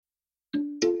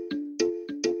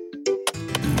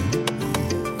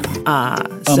How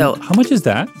much is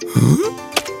that?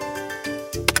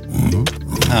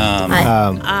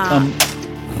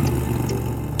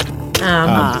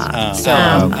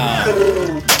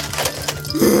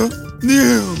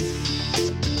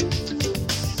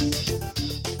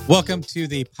 Welcome to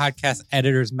the Podcast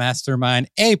Editors Mastermind,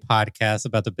 a podcast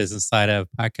about the business side of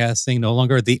podcasting. No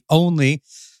longer the only,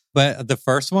 but the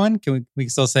first one. Can we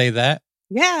still say that?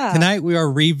 Yeah. Tonight we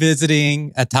are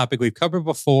revisiting a topic we've covered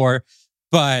before,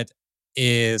 but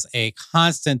is a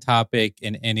constant topic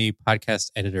in any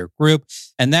podcast editor group.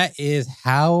 And that is,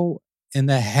 how in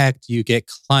the heck do you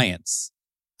get clients?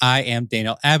 I am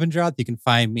Daniel Abendroth. You can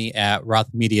find me at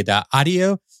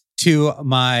rothmedia.audio. To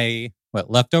my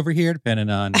left over here, depending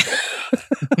on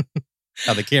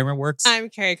how the camera works. I'm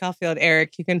Carrie Caulfield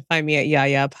Eric. You can find me at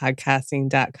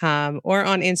yayapodcasting.com or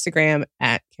on Instagram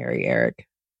at Carrie Eric.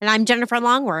 And I'm Jennifer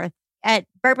Longworth at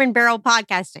Bourbon Barrel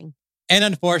Podcasting. And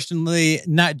unfortunately,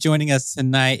 not joining us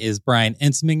tonight is Brian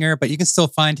Ensminger, but you can still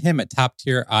find him at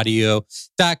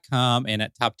toptieraudio.com and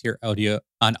at Top Tier Audio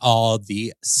on all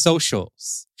the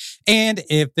socials. And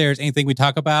if there's anything we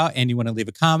talk about and you want to leave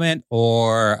a comment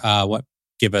or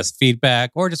give us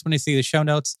feedback or just want to see the show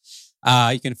notes,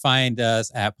 you can find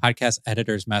us at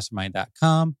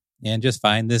podcasteditorsmastermind.com and just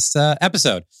find this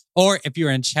episode. Or if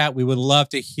you're in chat, we would love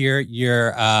to hear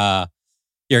your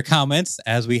comments,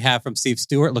 as we have from Steve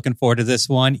Stewart. Looking forward to this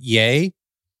one. Yay.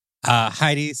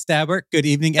 Heidi Stabert, good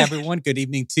evening, everyone. Good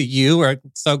evening to you. We're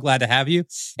so glad to have you.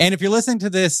 And if you're listening to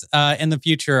this in the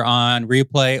future on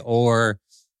replay or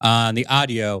on the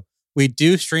audio, we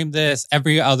do stream this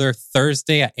every other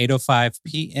Thursday at 8:05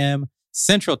 p.m.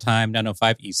 Central Time,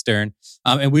 9:05 Eastern.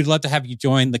 And we'd love to have you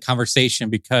join the conversation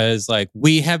because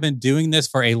we have been doing this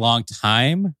for a long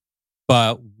time,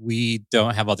 but we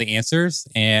don't have all the answers.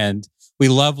 And we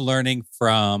love learning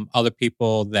from other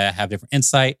people that have different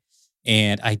insight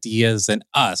and ideas than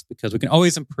us, because we can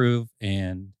always improve.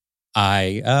 And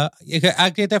I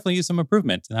could definitely use some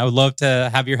improvement, and I would love to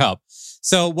have your help.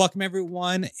 So welcome,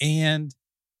 everyone. And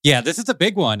yeah, this is a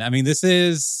big one. I mean, this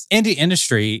is in the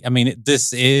industry. I mean,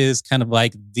 this is kind of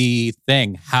like the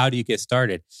thing. How do you get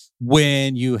started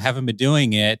when you haven't been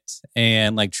doing it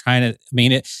and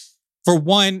for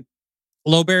one,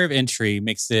 low barrier of entry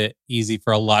makes it easy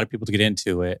for a lot of people to get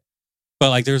into it.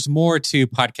 But there's more to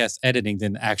podcast editing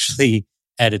than actually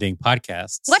editing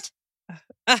podcasts. What?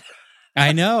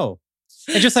 I know.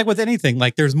 And just like with anything,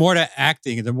 there's more to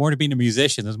acting, there's more to being a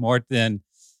musician, there's more than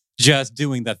just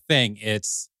doing the thing.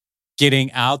 It's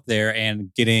getting out there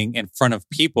and getting in front of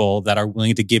people that are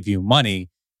willing to give you money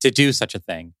to do such a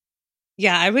thing.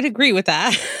 Yeah, I would agree with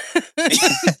that.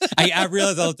 I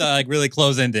realized I was really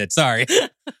close-ended. Sorry. I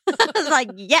was like,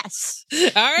 yes.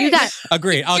 All right. You got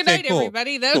Agreed. Okay, Good night, cool.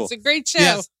 everybody. That was a great show.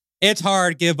 Yes. It's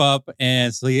hard. Give up.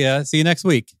 And see you next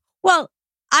week. Well,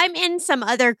 I'm in some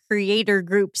other creator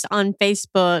groups on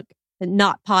Facebook,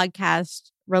 not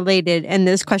podcast related. And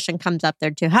this question comes up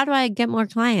there too. How do I get more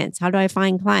clients? How do I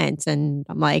find clients? And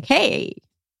I'm like, hey,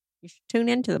 you should tune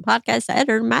into the Podcast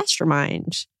Editor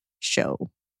Mastermind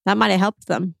show. That might have helped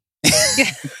them.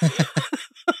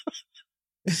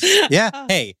 Yeah.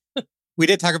 Hey, we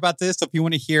did talk about this. So if you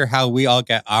want to hear how we all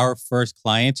got our first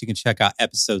clients, you can check out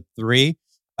episode 3.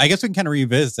 I guess we can kind of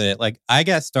revisit it. I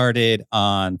got started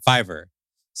on Fiverr.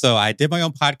 So I did my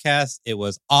own podcast. It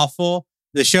was awful,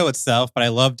 the show itself, but I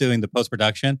love doing the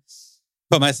post-production.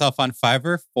 Put myself on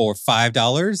Fiverr for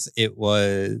 $5. It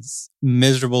was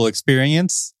miserable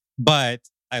experience, but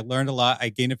I learned a lot. I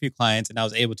gained a few clients, and I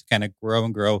was able to kind of grow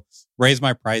and grow, raise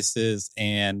my prices.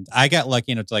 And I got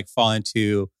lucky enough to fall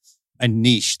into a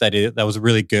niche that was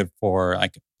really good for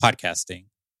podcasting.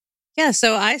 Yeah,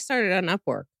 so I started on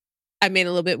Upwork. I made a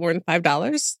little bit more than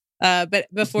 $5. But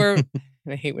before,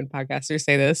 I hate when podcasters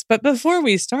say this, but before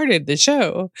we started the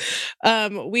show,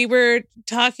 we were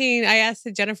talking, I asked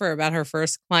Jennifer about her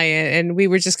first client, and we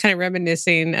were just kind of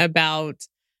reminiscing about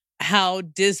how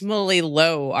dismally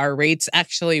low our rates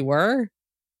actually were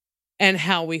and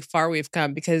how far we've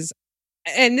come.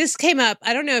 And this came up,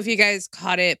 I don't know if you guys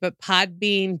caught it, but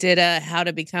Podbean did a how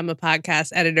to become a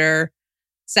podcast editor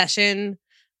session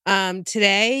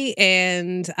today,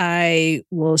 and I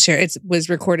will share. It was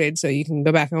recorded, so you can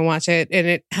go back and watch it. And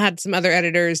it had some other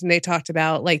editors, and they talked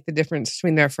about the difference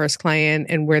between their first client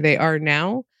and where they are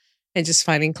now, and just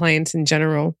finding clients in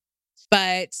general.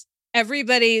 But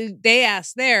everybody, they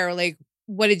asked there,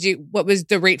 what was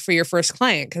the rate for your first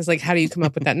client? Because how do you come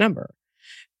up with that number?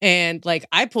 And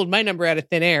I pulled my number out of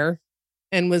thin air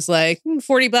and was like,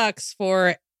 $40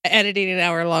 for editing an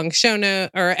hour-long show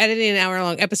note, or editing an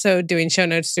hour-long episode, doing show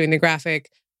notes, doing the graphic,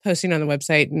 posting on the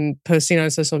website, and posting on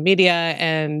social media,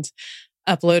 and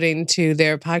uploading to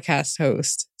their podcast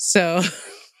host. So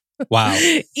Wow.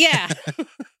 yeah.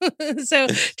 So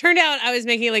turned out I was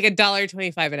making like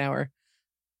 $1.25 an hour.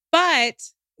 But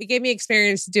it gave me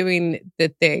experience doing the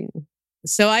thing.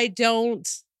 So I don't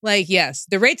yes,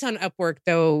 the rates on Upwork,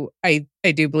 though, I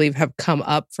do believe have come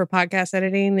up for podcast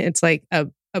editing. It's like a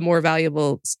more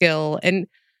valuable skill. And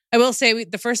I will say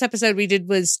the first episode we did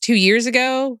was 2 years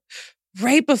ago,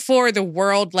 right before the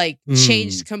world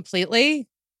changed completely.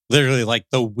 Literally like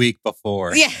the week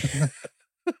before. Yeah.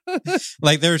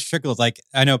 Like there was trickles. Like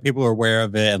I know people were aware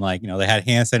of it and they had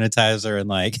hand sanitizer and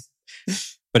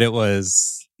but it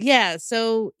was. Yeah.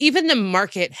 So even the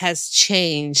market has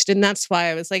changed. And that's why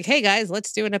I was like, hey guys,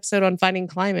 let's do an episode on finding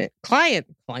clients. Well,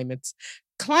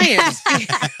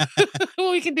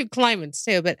 we can do climates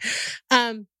too, but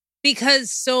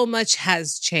because so much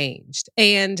has changed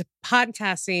and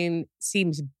podcasting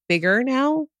seems bigger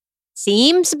now.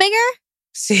 Seems bigger?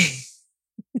 See,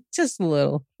 just a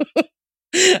little.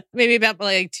 Maybe about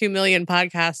 2 million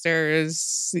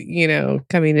podcasters,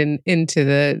 coming into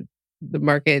the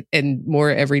market and more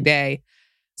every day.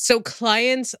 So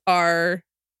clients are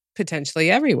potentially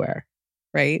everywhere,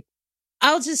 right?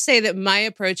 I'll just say that my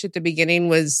approach at the beginning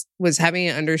was having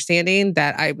an understanding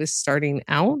that I was starting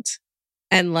out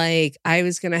and I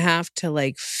was going to have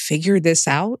to figure this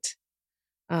out.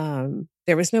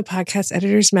 There was no podcast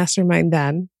editors mastermind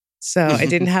then. So I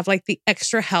didn't have the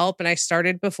extra help. And I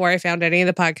started before I found any of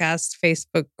the podcast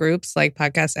Facebook groups like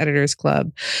Podcast Editors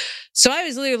Club. So I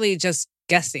was literally just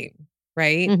guessing,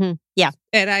 right? Mm-hmm. Yeah.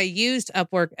 And I used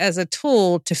Upwork as a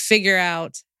tool to figure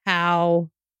out how.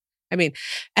 I mean,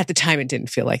 at the time, it didn't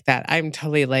feel like that. I'm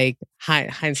totally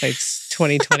hindsight's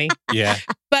 2020. Yeah.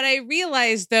 But I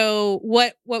realized though,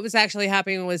 what was actually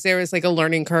happening was there was a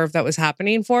learning curve that was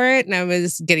happening for it, and I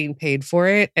was getting paid for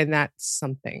it, and that's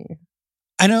something.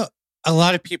 I know a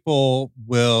lot of people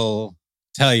will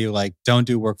tell you don't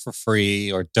do work for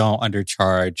free or don't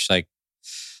undercharge.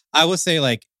 I would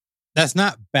say that's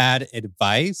not bad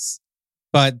advice,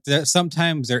 but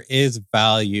sometimes there is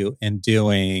value in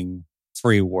doing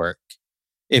free work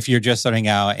if you're just starting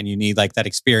out and you need that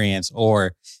experience,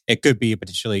 or it could be a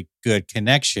potentially good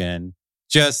connection.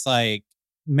 Just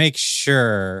make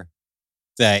sure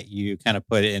that you kind of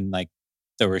put in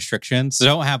the restrictions. So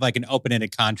don't have an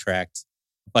open-ended contract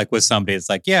with somebody. It's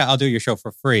yeah, I'll do your show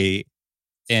for free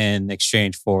in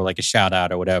exchange for a shout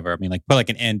out or whatever. I mean, put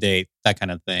an end date, that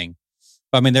kind of thing.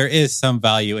 But I mean, there is some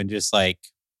value in just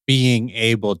being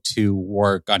able to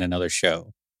work on another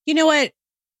show. You know what?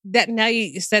 That now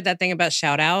you said that thing about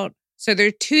shout out. So there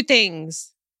are two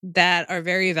things that are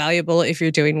very valuable if you're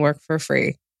doing work for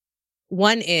free.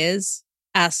 One is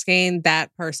asking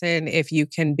that person if you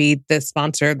can be the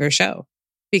sponsor of their show,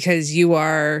 because you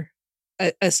are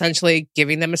essentially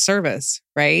giving them a service,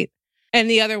 right? And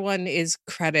the other one is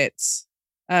credits,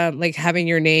 having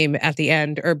your name at the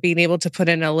end or being able to put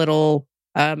in a little.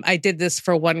 I did this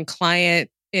for one client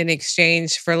in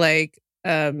exchange for a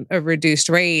reduced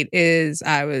rate. Is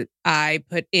I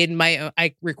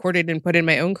recorded and put in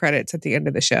my own credits at the end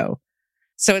of the show,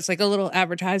 so it's a little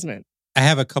advertisement. I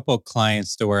have a couple of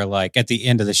clients to where at the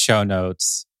end of the show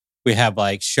notes, we have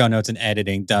show notes and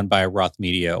editing done by Roth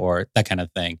Media or that kind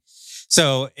of thing.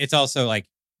 So it's also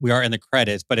we are in the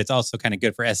credits, but it's also kind of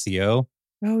good for SEO.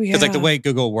 Oh yeah. Because the way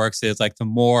Google works is the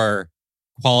more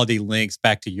quality links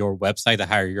back to your website, the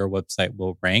higher your website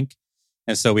will rank.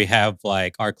 And so we have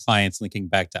our clients linking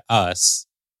back to us,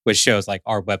 which shows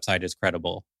our website is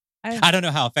credible. I don't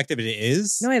know how effective it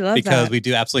is. No, I love because that. we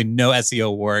do absolutely no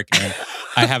SEO work, and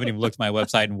I haven't even looked at my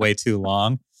website in way too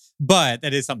long. But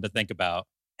that is something to think about.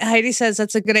 Heidi says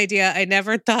that's a good idea. I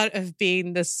never thought of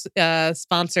being this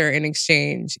sponsor in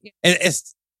exchange.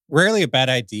 It's rarely a bad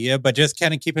idea, but just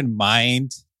kind of keep in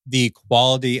mind the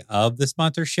quality of the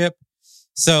sponsorship.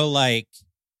 So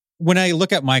when I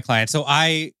look at my clients,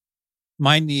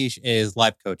 my niche is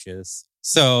life coaches.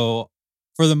 So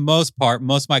for the most part,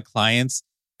 most of my clients,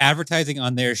 advertising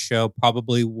on their show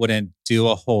probably wouldn't do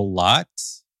a whole lot.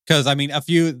 Because I mean, a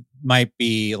few might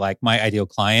be my ideal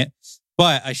client.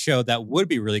 But a show that would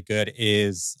be really good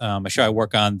is a show I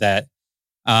work on that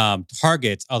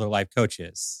targets other life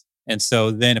coaches. And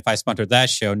so then if I sponsor that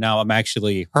show, now I'm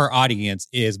actually, her audience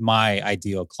is my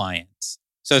ideal client.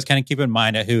 So it's kind of keep in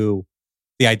mind who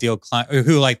the ideal client, or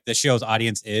who the show's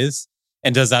audience is.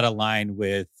 And does that align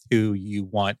with who you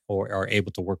want or are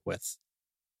able to work with?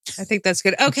 I think that's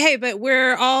good. Okay, but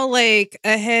we're all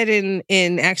ahead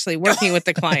in actually working with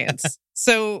the clients.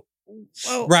 So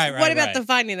what about the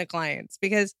finding the clients?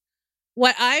 Because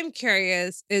what I'm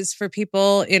curious is for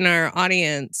people in our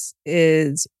audience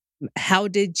is, how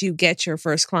did you get your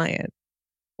first client?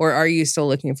 Or are you still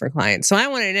looking for clients? So I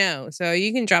want to know. So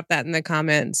you can drop that in the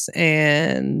comments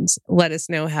and let us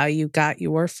know how you got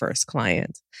your first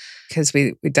client, because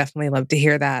we definitely love to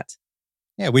hear that.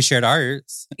 Yeah, we shared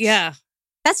ours. Yeah.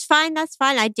 That's fine. That's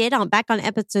fine. I did back on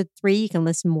episode 3. You can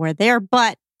listen more there.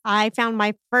 But I found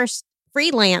my first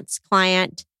freelance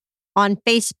client on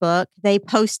Facebook. They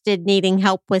posted needing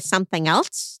help with something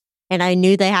else. And I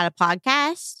knew they had a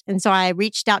podcast. And so I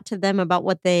reached out to them about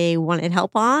what they wanted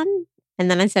help on. And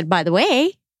then I said, by the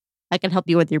way, I can help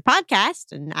you with your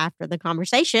podcast. And after the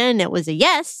conversation, it was a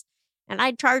yes. And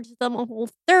I charged them a whole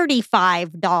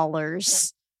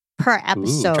 $35 per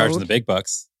episode. Ooh, charging the big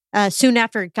bucks. Soon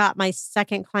after, it got my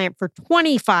second client for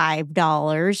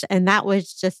 $25. And that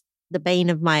was just the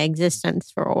bane of my existence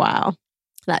for a while.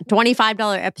 That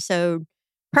 $25 episode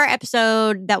per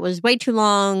episode that was way too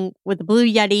long, with a Blue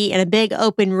Yeti in a big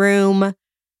open room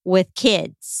with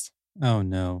kids. Oh,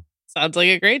 no. Sounds like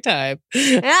a great time.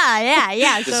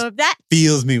 Yeah. So if that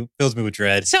fills me with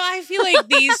dread. So I feel like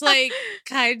these like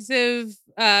kinds of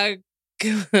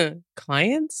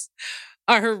clients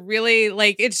are really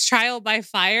like, it's trial by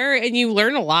fire and you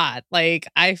learn a lot. Like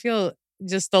I feel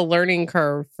just the learning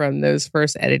curve from those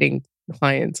first editing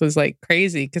clients was like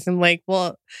crazy, because I'm like,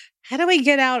 well, how do we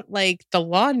get out like the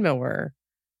lawnmower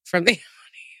from the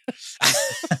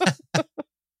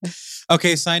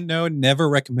Okay, side note, never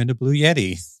recommend a Blue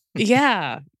Yeti.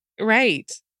 Yeah,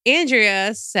 right.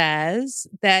 Andrea says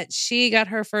that she got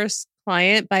her first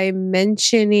client by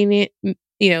mentioning it,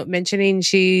 mentioning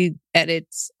she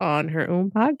edits on her own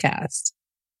podcast.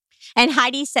 And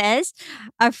Heidi says,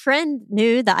 a friend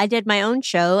knew that I did my own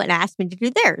show and asked me to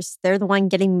do theirs. They're the one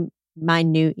getting my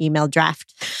new email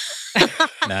draft.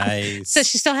 Nice. So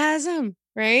she still has them,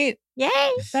 right?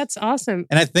 Yay. That's awesome.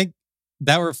 And I think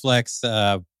that reflects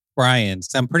Brian's.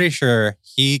 I'm pretty sure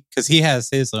because he has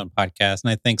his own podcast,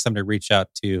 and I think somebody reached out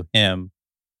to him,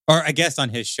 or I guess on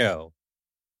his show,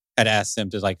 had asked him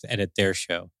to edit their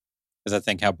show. Because I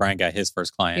think how Brian got his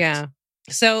first client. Yeah.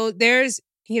 So there's,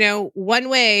 one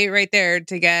way right there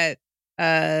to get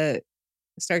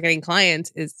start getting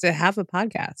clients is to have a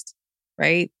podcast,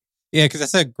 right? Yeah, because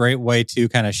that's a great way to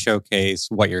kind of showcase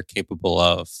what you're capable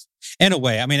of. In a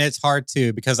way, I mean, it's hard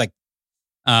to, because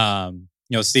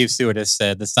Steve Stewart has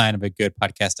said the sign of a good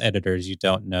podcast editor is you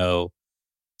don't know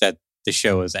that the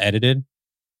show is edited.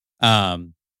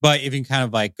 But if you can kind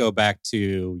of go back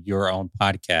to your own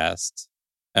podcast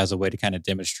as a way to kind of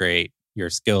demonstrate your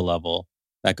skill level,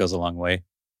 that goes a long way.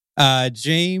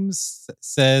 James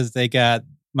says they got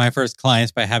my first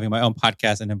clients by having my own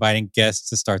podcast and inviting guests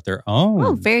to start their own.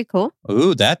 Oh, very cool.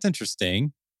 Ooh, that's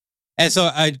interesting. And so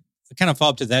I kind of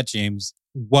follow up to that, James.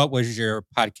 What was your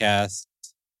podcast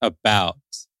about?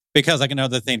 Because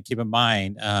another thing to keep in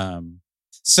mind,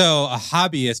 so a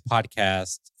hobbyist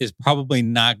podcast is probably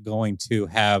not going to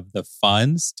have the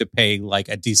funds to pay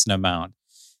a decent amount.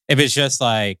 If it's just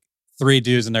 3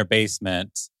 dudes in their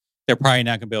basement, they're probably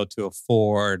not going to be able to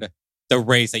afford the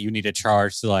rates that you need to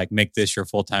charge to make this your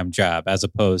full-time job, as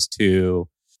opposed to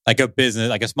a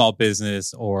business, a small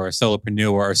business or a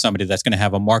solopreneur or somebody that's going to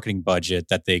have a marketing budget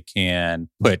that they can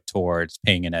put towards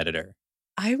paying an editor.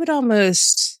 I would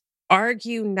almost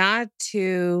argue not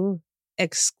to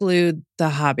exclude the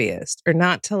hobbyist, or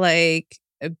not to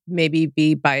maybe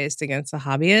be biased against the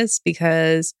hobbyist,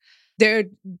 because there are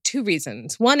 2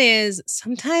 reasons. One is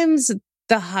sometimes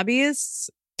the hobbyists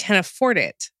can afford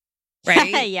it,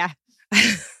 right? Yeah.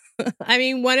 I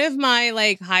mean, one of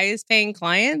my highest paying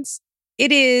clients,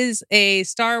 it is a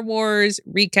Star Wars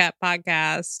recap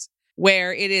podcast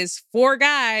where it is 4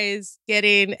 guys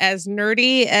getting as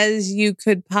nerdy as you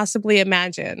could possibly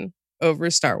imagine over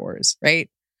Star Wars, right?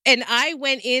 And I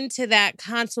went into that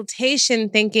consultation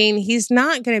thinking he's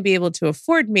not going to be able to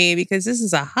afford me because this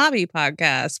is a hobby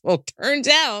podcast. Well, turns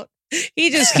out he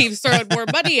just keeps throwing more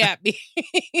money at me.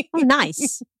 Oh,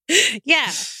 nice.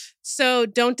 Yeah. So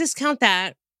don't discount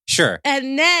that. Sure.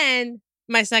 And then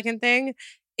my second thing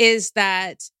is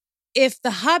that if the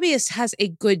hobbyist has a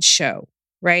good show,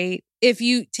 right? If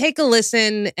you take a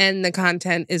listen and the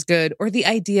content is good or the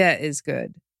idea is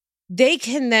good, they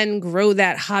can then grow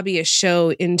that hobbyist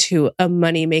show into a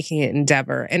money-making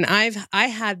endeavor. And I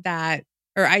had that,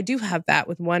 or I do have that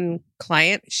with one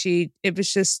client. She did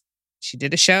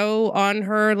a show on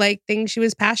her thing she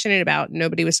was passionate about,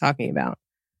 nobody was talking about.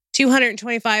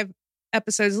 225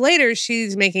 episodes later,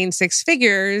 she's making 6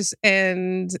 figures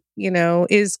and,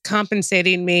 is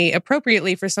compensating me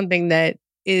appropriately for something that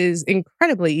is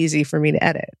incredibly easy for me to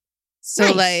edit.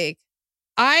 So Nice.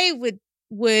 I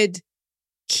would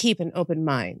keep an open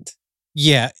mind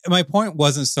Yeah, my point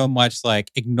wasn't so much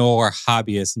like ignore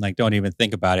hobbyists and like don't even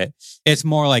think about it. It's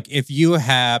more like if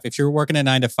you're working a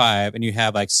 9 to 5 and you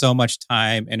have like so much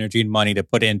time, energy, and money to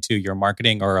put into your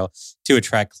marketing or to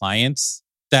attract clients,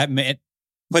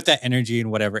 put that energy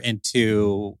and whatever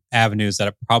into avenues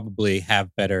that probably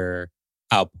have better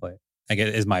output. I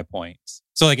guess is my point.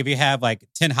 So like if you have like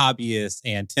 10 hobbyists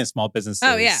and 10 small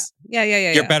businesses,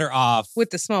 you're better off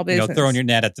with the small business. Throwing your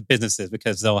net at the businesses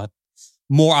because they'll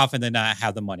more often than not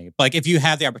have the money. Like if you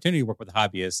have the opportunity to work with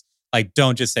hobbyists, like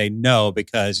don't just say no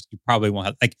because you probably won't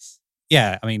have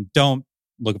don't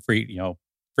look for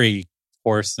free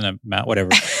horse and a mount,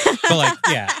 whatever. But like,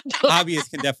 hobbyists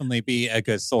can definitely be a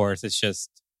good source. It's just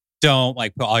don't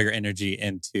like put all your energy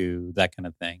into that kind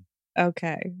of thing.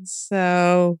 Okay.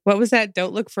 So what was that?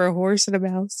 Don't look for a horse and a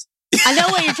mouse. I know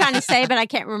what you're trying to say, but I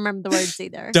can't remember the words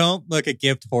either. Don't look a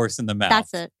gift horse in the mouth.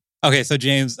 That's it. Okay. So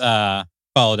James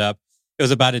followed up. It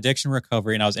was about addiction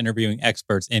recovery, and I was interviewing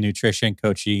experts in nutrition,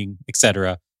 coaching,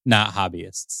 etc., not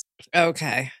hobbyists.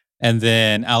 Okay. And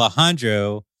then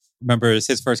Alejandro remembers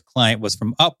his first client was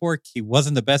from Upwork. He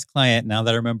wasn't the best client. Now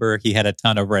that I remember, he had a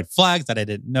ton of red flags that I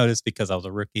didn't notice because I was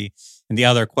a rookie. And the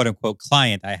other quote unquote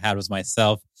client I had was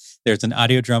myself. There's an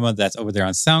audio drama that's over there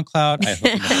on SoundCloud. I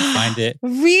hope you can find it.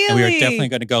 Really? And we are definitely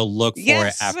going to go look for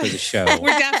it after the show.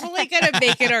 We're definitely going to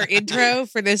make it our intro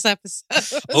for this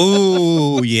episode.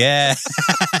 Oh, yeah.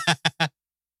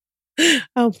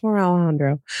 Oh, poor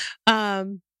Alejandro.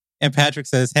 And Patrick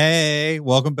says, hey,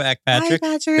 welcome back, Patrick.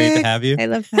 Hi, Patrick. Great to have you. I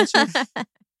love Patrick. I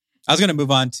was going to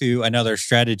move on to another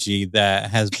strategy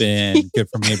that has been good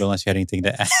for me, but unless you had anything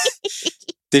to add.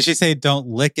 Did she say don't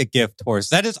lick a gift horse?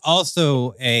 That is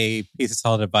also a piece of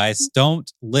solid advice.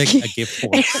 Don't lick a gift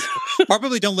horse.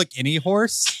 Probably don't lick any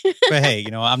horse. But hey,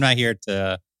 I'm not here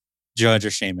to judge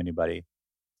or shame anybody.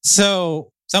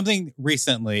 So something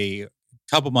recently, a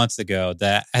couple months ago,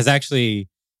 that has actually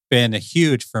been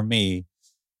huge for me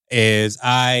is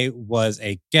I was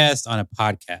a guest on a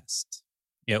podcast.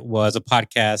 It was a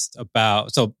podcast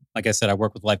about, so like I said, I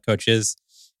work with life coaches,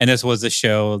 and this was a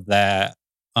show that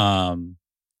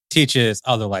teaches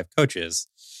other life coaches.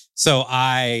 So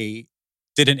I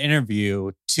did an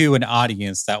interview to an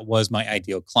audience that was my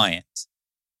ideal client.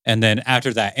 And then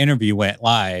after that interview went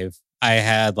live, I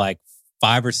had like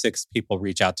 5 or 6 people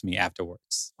reach out to me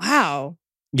afterwards. Wow.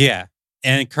 Yeah.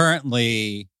 And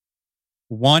currently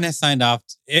one has signed off.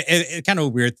 It's kind of a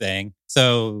weird thing.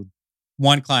 So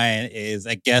one client is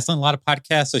a guest on a lot of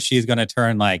podcasts. So she's going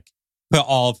to put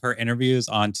all of her interviews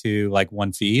onto like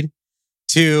one feed.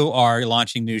 2 are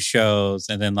launching new shows.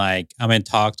 And then I'm in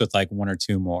talks with 1 or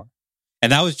 2 more.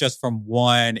 And that was just from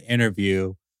one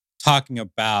interview talking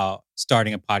about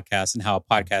starting a podcast and how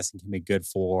podcasting can be good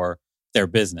for their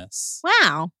business.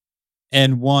 Wow.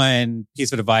 And one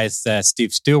piece of advice that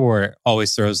Steve Stewart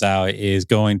always throws out is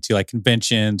going to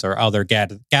conventions or other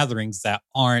gatherings that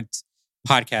aren't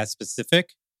podcast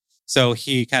specific. So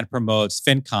he kind of promotes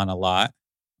FinCon a lot.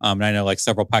 And I know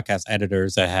several podcast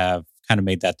editors that have kind of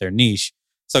made that their niche.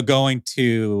 So getting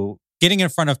in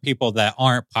front of people that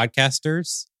aren't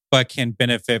podcasters, but can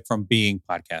benefit from being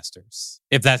podcasters,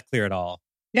 if that's clear at all.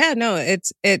 Yeah, no,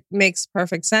 it makes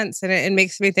perfect sense. And it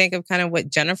makes me think of kind of what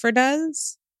Jennifer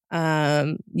does. You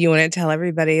want to tell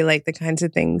everybody the kinds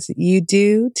of things that you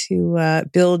do to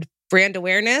build brand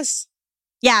awareness?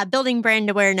 Yeah, building brand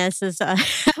awareness is, the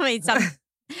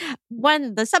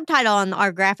subtitle on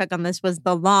our graphic on this was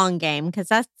the long game, because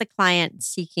that's the client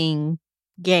seeking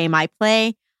game I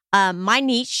play. My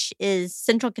niche is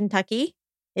Central Kentucky.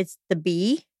 It's the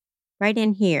B right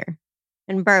in here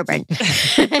in Bourbon.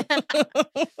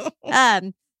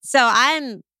 So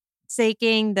I'm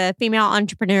seeking the female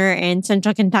entrepreneur in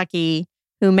Central Kentucky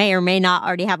who may or may not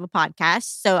already have a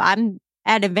podcast. So I'm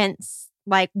at events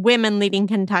like Women Leading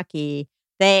Kentucky.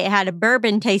 They had a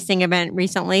bourbon tasting event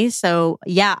recently. So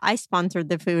yeah, I sponsored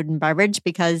the food and beverage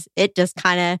because it just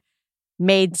kind of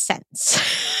made sense.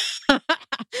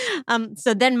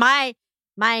 So then my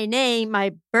name,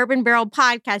 my Bourbon Barrel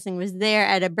Podcasting was there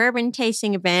at a bourbon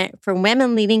tasting event for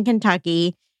Women Leading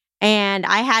Kentucky. And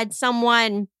I had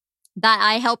someone that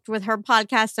I helped with her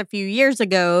podcast a few years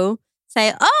ago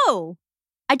say, oh,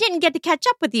 I didn't get to catch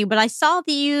up with you, but I saw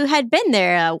that you had been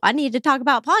there. I need to talk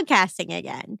about podcasting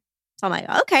again. So I'm like,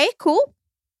 okay, cool.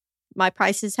 My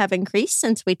prices have increased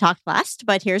since we talked last,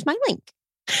 but here's my link.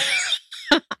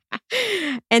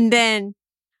 And then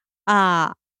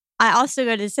I also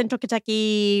go to Central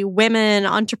Kentucky Women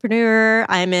Entrepreneur.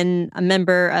 I'm a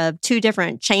member of 2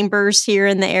 different chambers here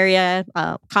in the area,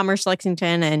 Commerce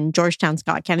Lexington and Georgetown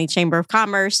Scott County Chamber of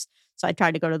Commerce. So I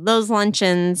try to go to those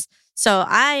luncheons. So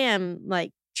I am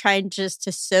trying just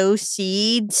to sow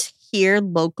seeds here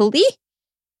locally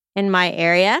in my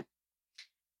area.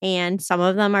 And some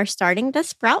of them are starting to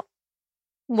sprout.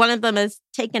 One of them has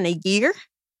taken a year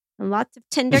and lots of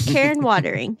tender care and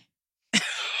watering.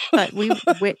 But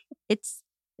it's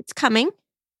coming.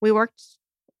 We worked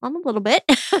on a little bit.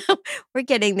 We're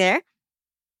getting there.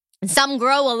 Some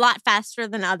grow a lot faster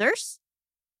than others.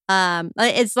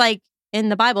 It's like in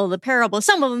the Bible, the parable,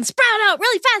 some of them sprout out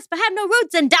really fast but have no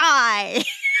roots and die.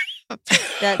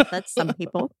 That's some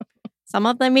people. Some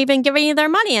of them even giving you their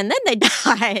money and then they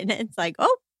die. And it's like,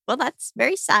 oh, well, that's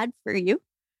very sad for you.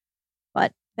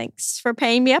 But thanks for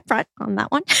paying me up front on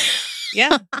that one.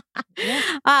 Yeah.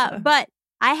 But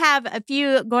I have a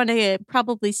few going to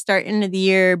probably start into the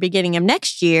year, beginning of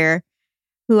next year,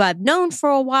 who I've known for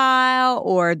a while,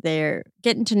 or they're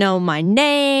getting to know my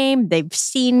name. They've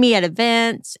seen me at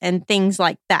events and things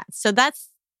like that. So that's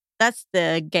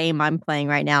the game I'm playing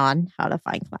right now on how to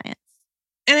find clients.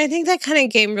 And I think that kind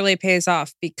of game really pays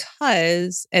off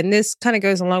because, and this kind of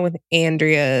goes along with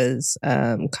Andrea's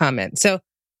comment. So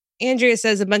Andrea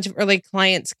says a bunch of early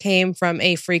clients came from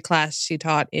a free class she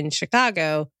taught in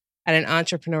Chicago at an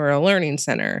entrepreneurial learning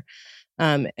center.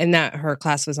 And that her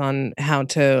class was on how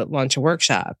to launch a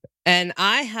workshop. And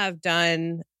I have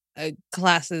done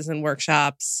classes and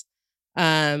workshops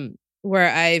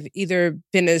where I've either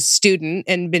been a student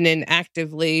and been in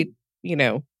actively, you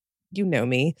know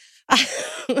me,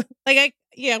 where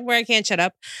I can't shut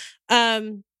up.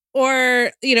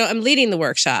 Or, I'm leading the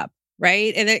workshop,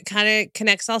 right? And it kind of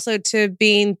connects also to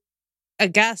being a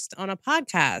guest on a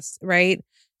podcast, right?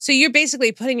 So you're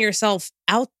basically putting yourself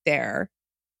out there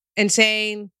and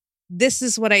saying, this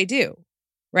is what I do,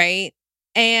 right?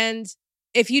 And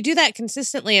if you do that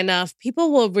consistently enough,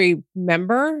 people will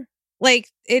remember. Like,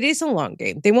 it is a long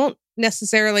game. They won't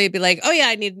necessarily be like, oh yeah,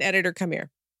 I need an editor, come here.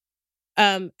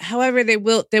 However, they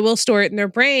will store it in their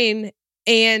brain.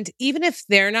 And even if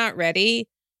they're not ready,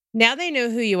 now they know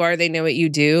who you are, they know what you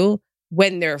do.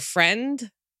 When their friend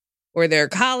or their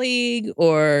colleague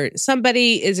or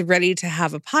somebody is ready to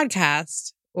have a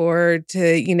podcast or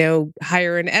to,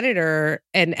 hire an editor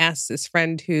and ask this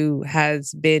friend who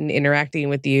has been interacting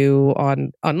with you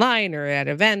online or at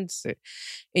events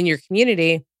in your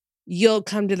community, you'll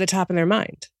come to the top of their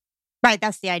mind. Right.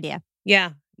 That's the idea.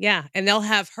 Yeah. Yeah. And they'll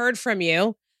have heard from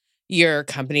you, your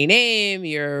company name,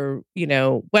 your,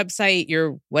 website,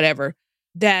 your whatever,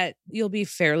 that you'll be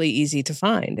fairly easy to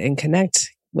find and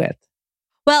connect with.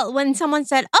 Well, when someone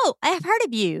said, oh, I have heard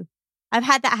of you. I've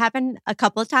had that happen a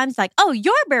couple of times. Like, oh,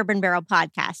 you're Bourbon Barrel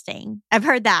podcasting. I've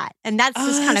heard that. And that's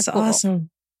just kind of cool. Awesome.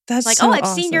 That's like, so I've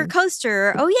awesome. seen your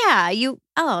coaster. Oh, yeah,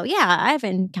 I've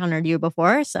encountered you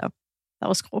before. So that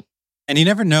was cool. And you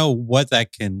never know what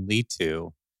that can lead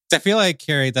to. I feel like,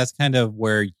 Carrie, that's kind of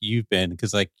where you've been,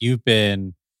 because like you've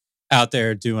been out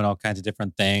there doing all kinds of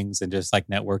different things and just like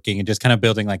networking and just kind of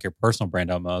building like your personal brand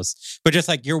almost. But just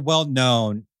like you're well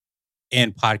known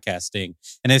in podcasting.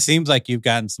 And it seems like you've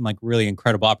gotten some like really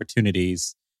incredible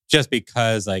opportunities just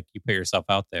because like you put yourself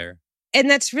out there. And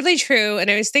that's really true.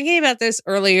 And I was thinking about this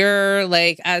earlier,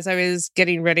 like as I was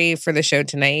getting ready for the show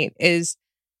tonight, is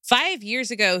 5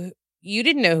 years ago, you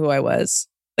didn't know who I was.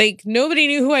 Like nobody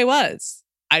knew who I was.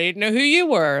 I didn't know who you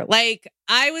were. Like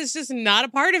I was just not a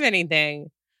part of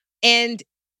anything. And,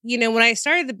 when I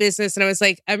started the business and I was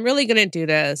like, I'm really going to do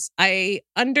this, I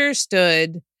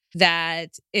understood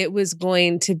that it was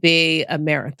going to be a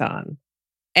marathon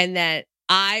and that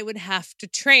I would have to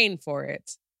train for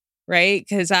it. Right.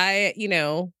 Because I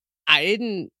knew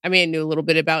a little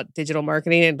bit about digital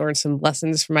marketing and learned some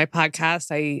lessons from my podcast.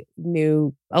 I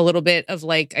knew a little bit of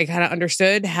I kind of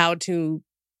understood how to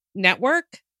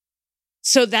network.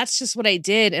 So that's just what I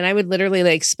did. And I would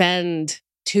literally spend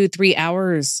 2-3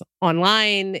 hours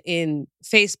online in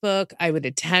Facebook. I would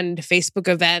attend Facebook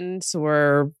events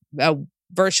or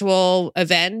virtual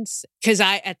events because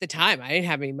at the time I didn't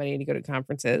have any money to go to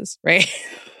conferences, right?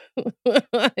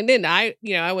 I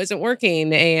wasn't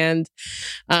working and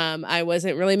I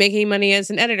wasn't really making money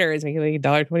as an editor. I was making like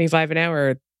 $1.25 an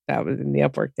hour. That was in the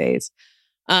Upwork days.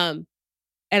 And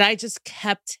I just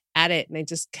kept at it and I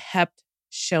just kept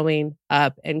showing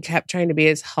up and kept trying to be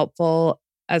as helpful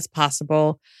as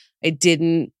possible. I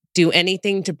didn't do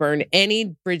anything to burn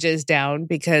any bridges down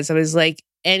because I was like,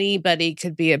 anybody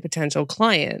could be a potential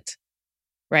client.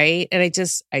 Right. And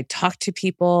I talked to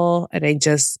people and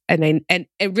that's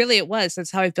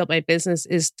how I built my business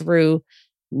is through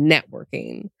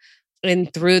networking.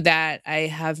 And through that, I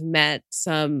have met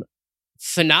some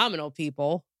phenomenal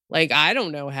people. Like, I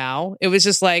don't know how. It was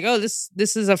just like, oh, this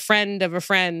is a friend of a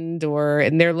friend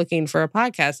and they're looking for a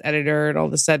podcast editor. And all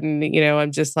of a sudden,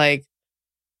 I'm just like,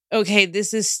 okay,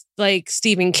 this is like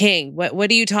Stephen King.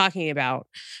 What are you talking about?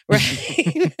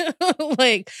 Right?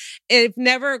 Like, I've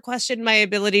never questioned my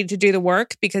ability to do the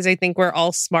work because I think we're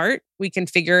all smart. We can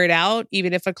figure it out.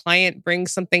 Even if a client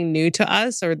brings something new to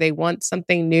us or they want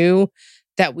something new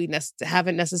that we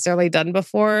haven't necessarily done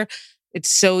before, it's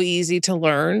so easy to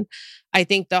learn. I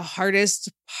think the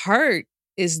hardest part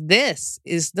is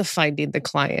the finding the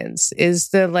clients, is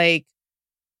the like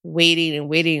waiting and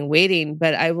waiting and waiting.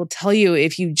 But I will tell you,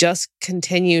 if you just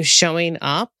continue showing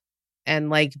up and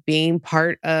like being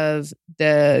part of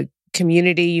the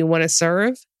community you want to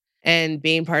serve and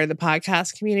being part of the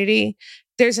podcast community,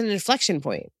 there's an inflection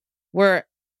point where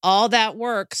all that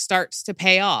work starts to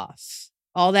pay off.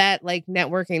 All that like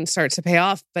networking starts to pay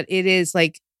off. But it is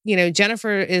like, you know,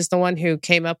 Jennifer is the one who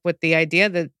came up with the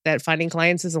idea that finding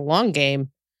clients is a long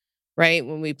game, right?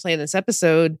 When we play this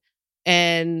episode.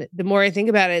 And the more I think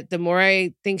about it, the more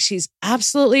I think she's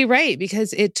absolutely right,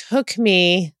 because it took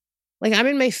me, like, I'm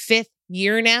in my 5th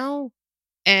year now,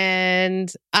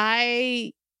 and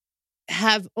I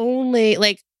have only,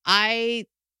 like, I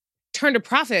turned a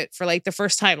profit for like the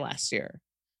first time last year,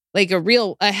 like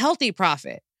a healthy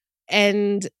profit.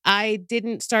 And I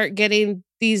didn't start getting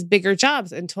these bigger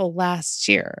jobs until last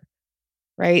year.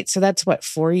 Right. So that's what,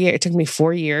 4 years. It took me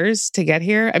 4 years to get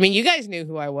here. I mean, you guys knew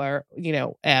who I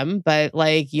am, but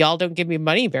like, y'all don't give me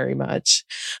money very much.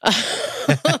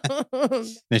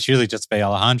 It's usually just pay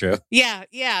Alejandro. Yeah.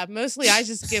 Yeah. Mostly I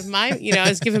just give I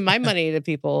was giving my money to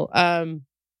people.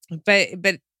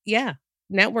 But yeah,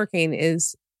 networking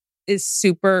is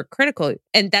super critical.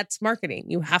 And that's marketing.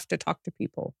 You have to talk to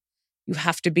people. You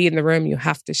have to be in the room. You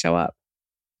have to show up.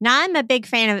 Now, I'm a big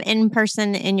fan of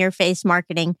in-person, in-your-face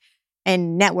marketing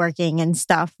and networking and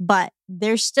stuff, but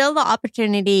there's still the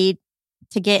opportunity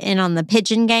to get in on the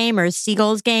pigeon game or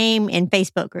seagulls game in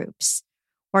Facebook groups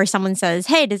where someone says,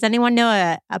 hey, does anyone know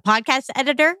a podcast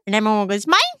editor? And everyone goes,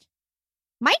 Mike,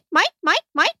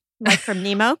 like from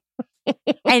Nemo.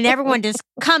 And everyone just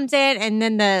comes in and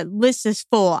then the list is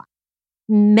full.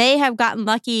 May have gotten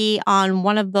lucky on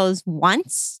one of those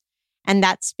once. And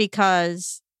that's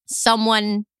because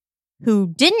someone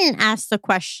who didn't ask the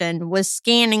question was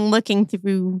scanning, looking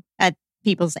through at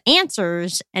people's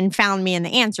answers and found me in the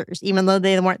answers, even though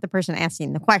they weren't the person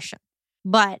asking the question.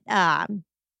 But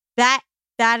that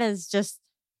is just,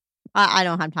 I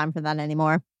don't have time for that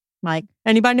anymore. Like,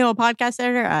 anybody know a podcast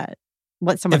editor?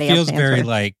 What somebody else It feels very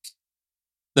like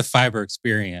the Fiverr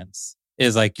experience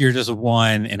is like you're just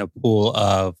one in a pool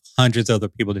of hundreds of other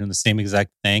people doing the same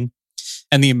exact thing.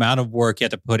 And the amount of work you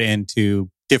have to put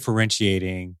into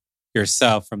differentiating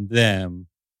yourself from them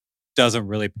doesn't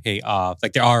really pay off.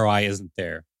 Like the ROI isn't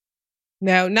there.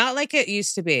 No, not like it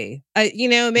used to be.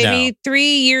 Maybe 3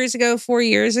 years ago, 4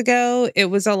 years ago, it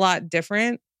was a lot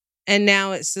different. And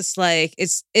now it's just like,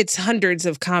 it's hundreds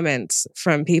of comments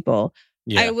from people.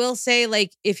 Yeah. I will say,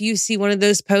 like, if you see one of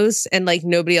those posts and like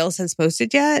nobody else has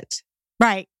posted yet,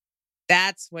 right,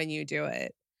 that's when you do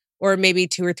it. Or maybe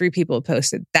 2 or 3 people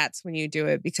posted. That's when you do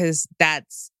it, because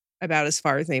that's about as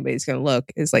far as anybody's going to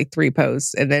look, is like 3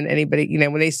 posts. And then anybody,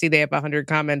 when they see they have 100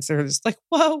 comments, they're just like,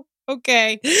 whoa,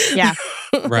 okay. Yeah.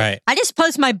 Right. I just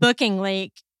post my booking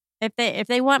link. If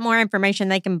they want more information,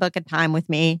 they can book a time with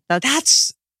me.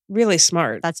 That's really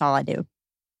smart. That's all I do.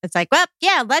 It's like, well,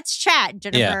 yeah, let's chat.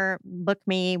 Jennifer, book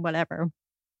me, whatever.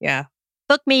 Yeah.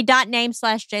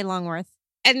 Bookme.name/J Longworth.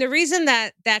 And the reason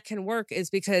that can work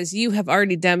is because you have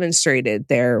already demonstrated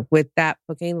there with that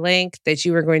booking link that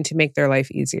you are going to make their life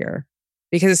easier.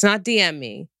 Because it's not DM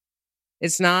me.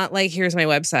 It's not like, here's my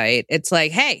website. It's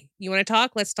like, hey, you want to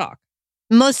talk? Let's talk.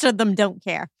 Most of them don't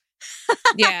care.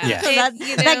 Yeah. So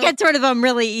that gets rid of them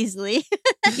really easily.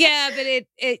 Yeah, but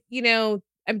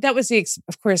that was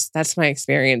of course, that's my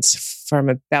experience from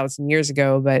 1,000 years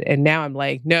ago. And now I'm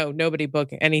like, no, nobody book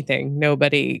anything.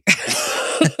 Nobody.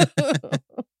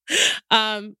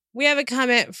 We have a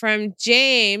comment from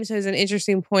James who has an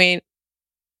interesting point.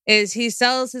 Is he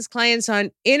sells his clients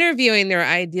on interviewing their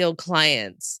ideal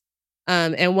clients.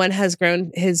 And one has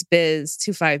grown his biz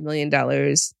to $5 million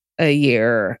a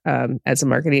year as a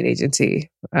marketing agency.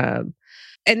 And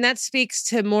that speaks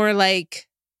to more like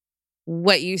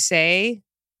what you say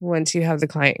once you have the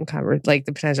client in like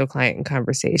the potential client in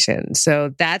conversation.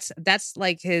 So that's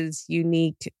like his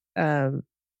unique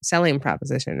selling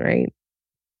proposition, right?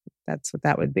 That's what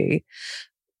that would be.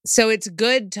 So it's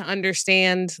good to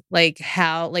understand like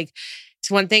how, like, it's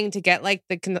one thing to get like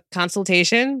the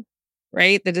consultation,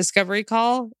 right? The discovery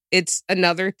call. It's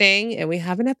another thing, and we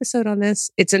have an episode on this.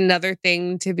 It's another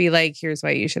thing to be like, here's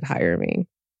why you should hire me.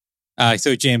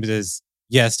 So James is,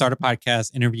 start a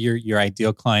podcast, interview your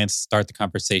ideal clients, start the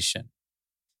conversation.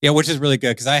 Yeah, which is really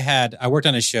good because I worked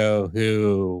on a show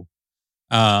who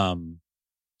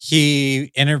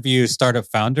he interviews startup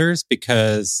founders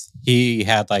because he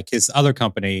had like his other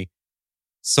company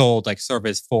sold like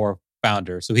service for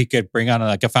founders. So he could bring on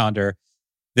like a founder.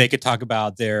 They could talk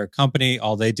about their company,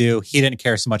 all they do. He didn't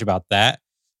care so much about that.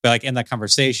 But like in that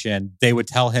conversation, they would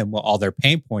tell him what all their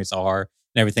pain points are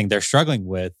and everything they're struggling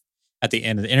with. At the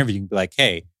end of the interview, you can be like,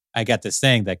 hey, I got this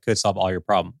thing that could solve all your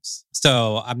problems.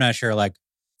 So I'm not sure, like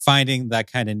finding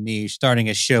that kind of niche, starting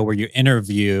a show where you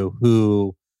interview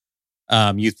who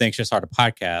you think should start a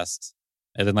podcast.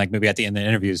 And then like maybe at the end of the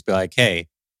interviews, be like, hey,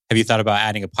 have you thought about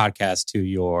adding a podcast to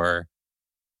your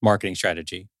marketing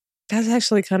strategy? That's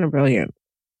actually kind of brilliant.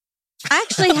 I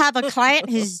actually have a client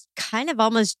who's kind of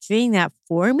almost doing that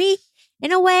for me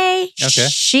in a way. Okay.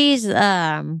 She's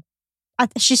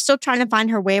still trying to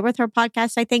find her way with her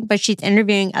podcast, I think, but she's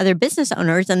interviewing other business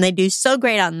owners and they do so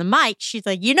great on the mic. She's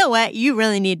like, you know what? You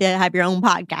really need to have your own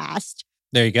podcast.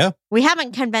 There you go. We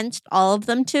haven't convinced all of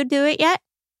them to do it yet,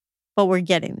 but we're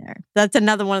getting there. That's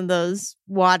another one of those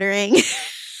watering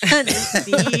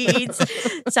seeds.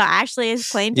 So Ashley is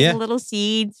planting little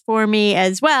seeds for me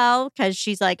as well because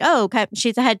she's like, oh, okay.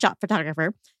 She's a headshot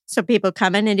photographer. So people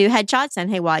come in and do headshots and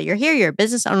hey, while you're here, you're a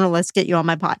business owner, let's get you on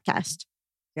my podcast.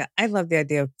 Yeah, I love the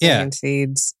idea of planting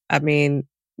seeds. I mean,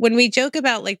 when we joke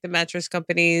about like the mattress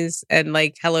companies and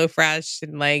like HelloFresh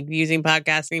and like using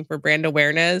podcasting for brand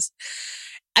awareness,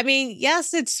 I mean,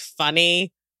 yes, it's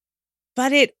funny,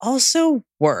 but it also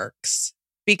works.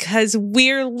 Because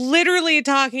we're literally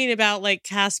talking about like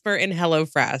Casper and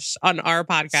HelloFresh on our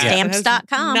podcast.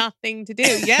 Stamps.com. Nothing to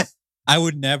do. Yeah. I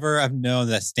would never have known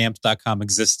that stamps.com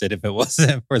existed if it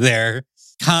wasn't for their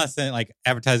constant like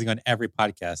advertising on every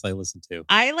podcast I listen to.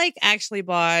 I like actually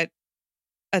bought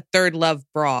a Third Love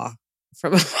bra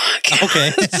from a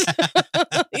podcast.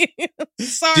 Okay.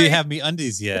 Sorry. Do you have me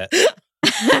undies yet?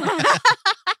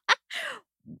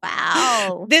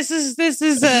 Wow. This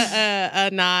is a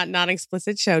not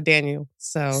explicit show, Daniel.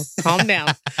 So calm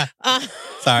down.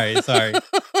 Sorry.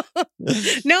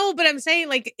 No, but I'm saying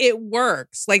like it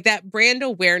works. Like that brand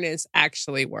awareness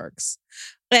actually works.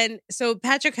 And so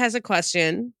Patrick has a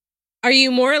question. Are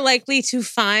you more likely to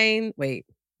find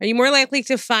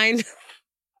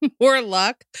more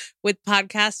luck with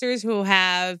podcasters who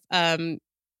have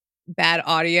bad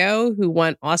audio, who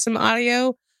want awesome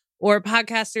audio, or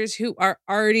podcasters who are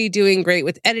already doing great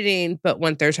with editing but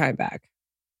want their time back?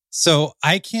 So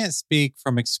I can't speak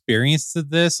from experience to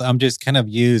this. I'm just kind of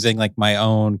using like my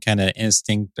own kind of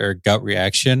instinct or gut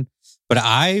reaction. But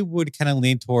I would kind of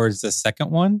lean towards the second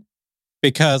one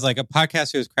because like a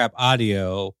podcaster who has crap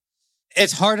audio,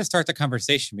 it's hard to start the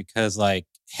conversation because like,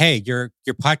 hey, your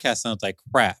podcast sounds like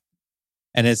crap.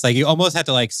 And it's like you almost have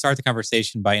to like start the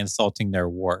conversation by insulting their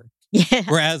work. Yeah.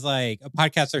 Whereas like a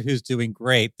podcaster who's doing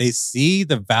great, they see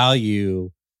the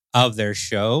value of their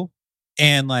show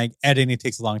and like editing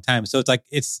takes a long time. So it's like,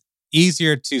 it's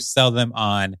easier to sell them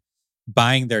on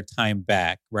buying their time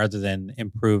back rather than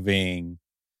improving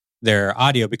their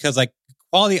audio because like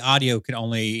quality audio can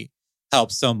only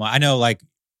help so much. I know like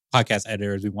podcast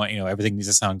editors, we want, everything needs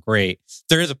to sound great.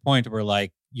 There is a point where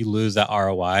like you lose that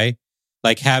ROI,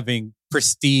 like having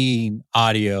pristine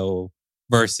audio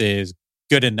versus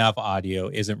good enough audio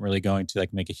isn't really going to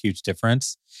like make a huge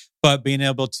difference. But being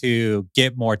able to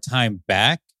get more time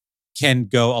back can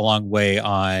go a long way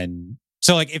on.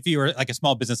 So like if you were like a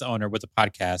small business owner with a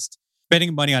podcast,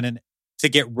 spending money on to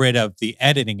get rid of the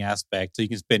editing aspect so you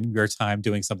can spend your time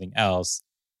doing something else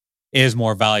is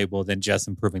more valuable than just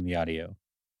improving the audio.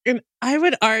 And I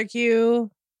would argue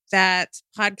that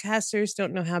podcasters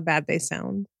don't know how bad they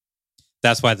sound.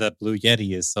 That's why the Blue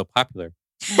Yeti is so popular.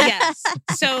 Yes.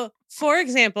 So, for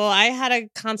example, I had a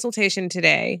consultation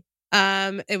today.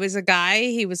 It was a guy.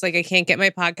 He was like, I can't get my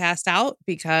podcast out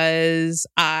because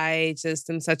I just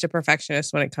am such a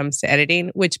perfectionist when it comes to editing,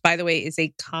 which, by the way, is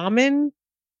a common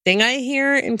thing I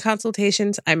hear in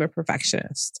consultations. I'm a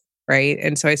perfectionist, right?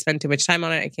 And so I spend too much time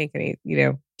on it. I can't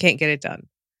get it done.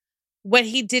 What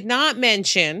he did not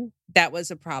mention that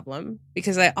was a problem,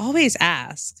 because I always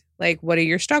ask, like, what are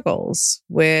your struggles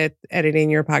with editing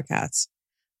your podcasts?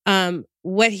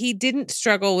 What he didn't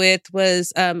struggle with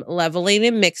was leveling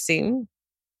and mixing.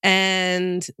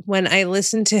 And when I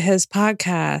listened to his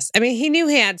podcast, I mean, he knew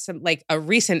he had some, like a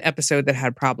recent episode that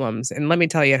had problems. And let me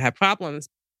tell you, it had problems.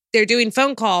 They're doing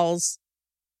phone calls,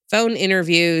 phone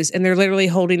interviews, and they're literally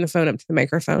holding the phone up to the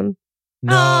microphone.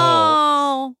 No.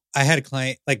 Oh. I had a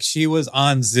client, like she was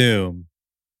on Zoom,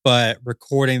 but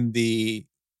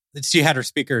she had her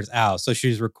speakers out. So she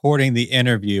was recording the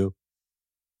interview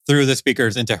through the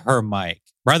speakers into her mic.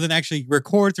 rather than actually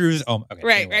record through. Oh, okay.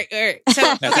 Right. So,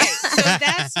 That's okay, so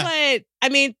that's what I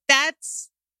mean.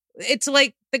 It's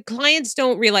like the clients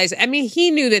don't realize. I mean, he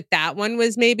knew that one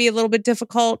was maybe a little bit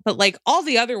difficult, but like all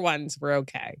the other ones were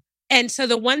okay. And so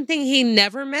the one thing he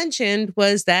never mentioned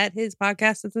was that his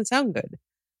podcast doesn't sound good.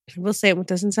 I will say it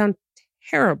doesn't sound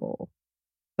terrible,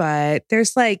 but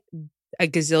there's like a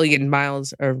gazillion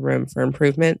miles of room for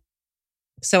improvement.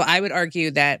 So I would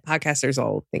argue that podcasters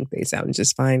all think they sound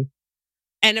just fine.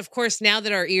 And of course, now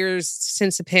that our ears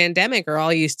since the pandemic are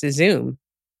all used to Zoom,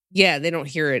 yeah, they don't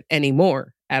hear it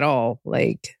anymore at all.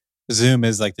 Like Zoom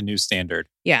is like the new standard.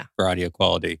 Yeah. For audio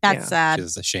quality. That's sad. Which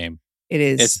is a shame. It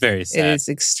is. It's very sad. It is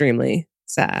extremely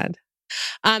sad.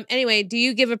 Anyway, do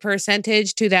you give a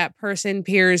percentage to that person,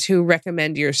 peers who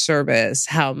recommend your service?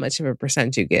 How much of a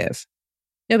percent you give?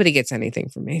 Nobody gets anything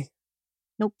from me.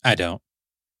 Nope. I don't.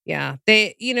 Yeah.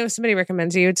 Somebody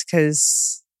recommends you, it's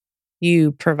because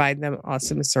you provide them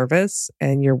awesome service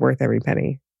and you're worth every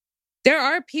penny. There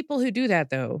are people who do that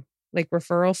though, like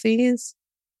referral fees.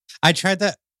 I tried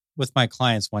that with my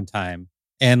clients one time.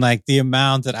 And like the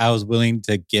amount that I was willing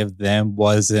to give them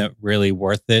wasn't really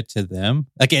worth it to them.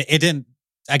 Like it didn't,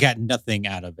 I got nothing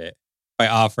out of it by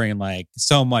offering like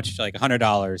so much, like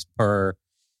 $100 per,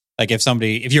 like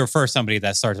if you refer somebody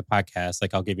that starts a podcast,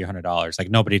 like I'll give you $100. Like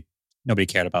nobody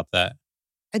cared about that.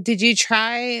 Did you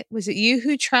try, was it you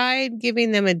who tried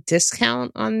giving them a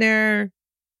discount on their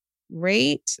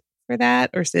rate for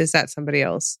that? Or is that somebody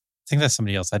else? I think that's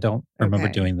somebody else. I don't remember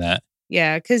doing that.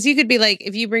 Yeah, because you could be like,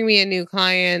 if you bring me a new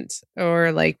client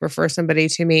or like refer somebody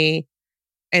to me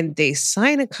and they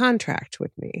sign a contract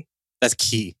with me. That's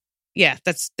key. Yeah,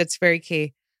 that's very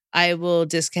key. I will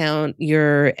discount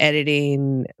your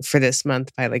editing for this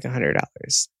month by like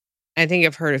 $100. I think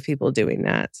I've heard of people doing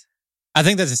that. I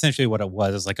think that's essentially what it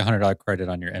was. It's like $100 credit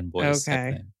on your invoice.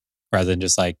 Okay. Rather than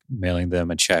just like mailing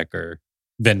them a check or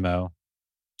Venmo.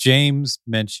 James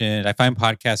mentioned, I find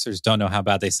podcasters don't know how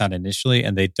bad they sound initially,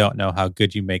 and they don't know how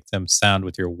good you make them sound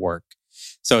with your work.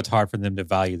 So it's hard for them to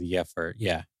value the effort.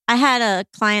 Yeah. I had a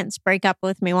client break up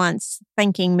with me once,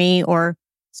 thanking me or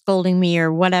scolding me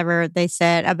or whatever they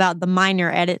said about the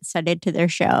minor edits I did to their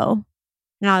show.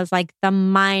 And I was like, the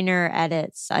minor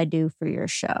edits I do for your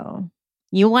show.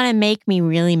 You want to make me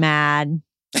really mad?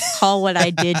 Call what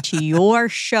I did to your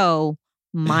show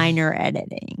minor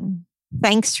editing.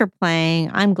 Thanks for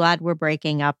playing. I'm glad we're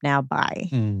breaking up now. Bye.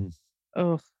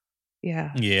 Oh,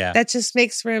 yeah. Yeah. That just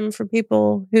makes room for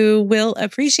people who will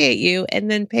appreciate you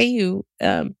and then pay you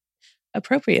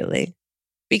appropriately.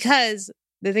 Because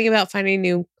the thing about finding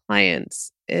new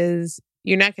clients is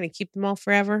you're not going to keep them all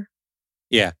forever.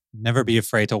 Yeah. Never be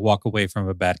afraid to walk away from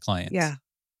a bad client. Yeah.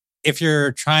 If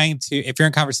you're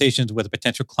in conversations with a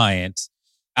potential client,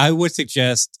 I would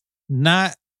suggest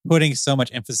not putting so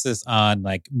much emphasis on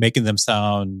like making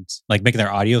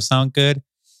their audio sound good,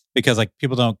 because like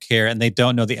people don't care and they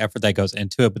don't know the effort that goes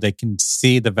into it, but they can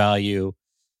see the value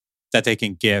that they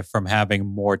can get from having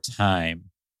more time.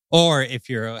 Or if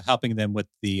you're helping them with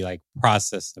the like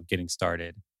process of getting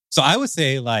started. So I would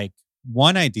say like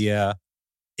one idea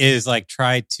is like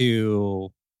try to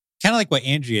kind of like what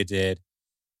Andrea did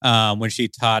when she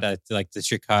taught at like the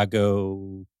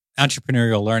Chicago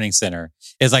Entrepreneurial Learning Center,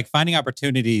 is like finding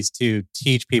opportunities to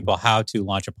teach people how to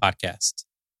launch a podcast,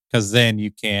 because then you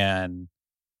can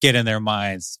get in their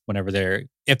minds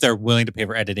if they're willing to pay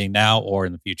for editing now or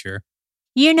in the future.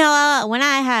 You know, when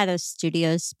I had a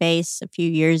studio space a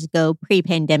few years ago,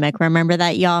 pre-pandemic, remember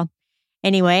that, y'all?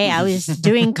 Anyway, I was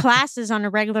doing classes on a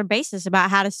regular basis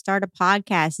about how to start a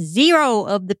podcast. 0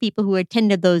 of the people who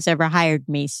attended those ever hired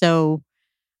me. So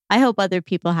I hope other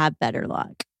people have better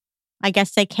luck. I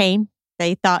guess they came.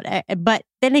 They thought, but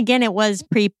then again, it was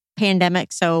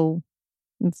pre-pandemic, so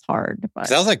it's hard. But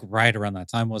that was like right around that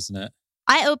time, wasn't it?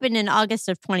 I opened in August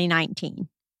of 2019.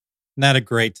 Not a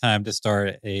great time to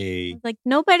start a... Like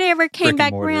nobody ever came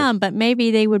back around, but maybe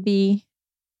they would be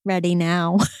ready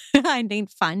now. I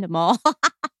didn't find them all.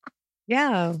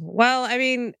 Yeah. Well, I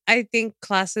mean, I think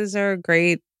classes are a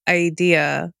great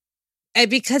idea. And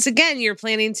because again, you're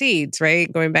planting seeds,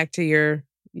 right? Going back to your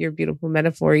beautiful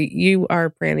metaphor, you are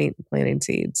planting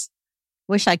seeds.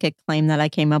 Wish I could claim that I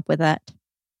came up with that.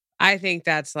 I think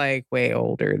that's like way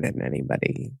older than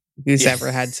anybody who's ever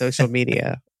had social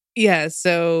media. Yeah.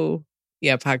 So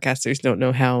yeah, podcasters don't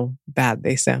know how bad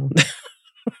they sound.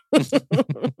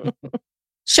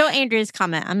 Show Andrea's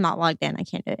comment. I'm not logged in. I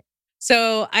can't do it.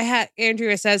 So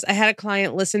Andrea says, I had a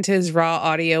client listen to his raw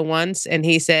audio once and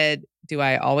he said, do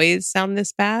I always sound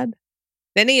this bad?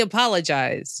 Then he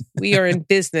apologized. We are in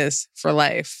business for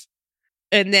life.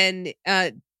 And then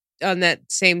on that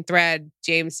same thread,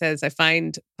 James says, I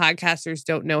find podcasters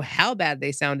don't know how bad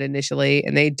they sound initially,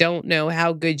 and they don't know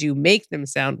how good you make them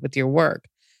sound with your work.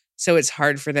 So it's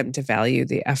hard for them to value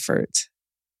the effort.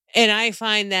 And I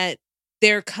find that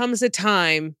there comes a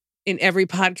time in every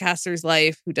podcaster's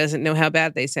life who doesn't know how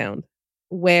bad they sound,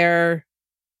 where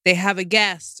they have a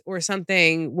guest or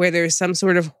something where there's some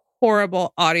sort of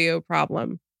horrible audio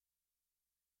problem.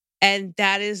 And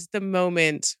that is the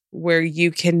moment where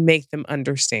you can make them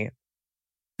understand.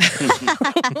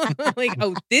 Like,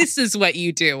 oh, this is what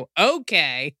you do.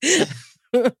 Okay.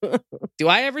 Do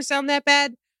I ever sound that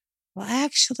bad? Well,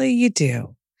 actually, you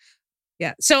do.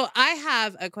 Yeah. So I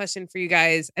have a question for you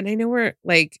guys. And I know we're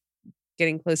like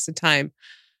getting close to time.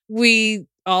 We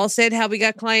all said how we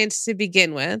got clients to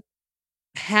begin with.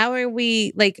 How are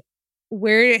we, like,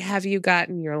 where have you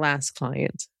gotten your last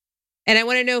client? And I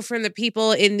want to know from the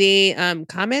people in the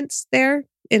comments there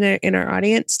in our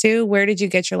audience too, where did you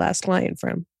get your last client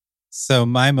from? So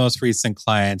my most recent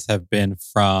clients have been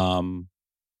from,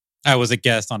 I was a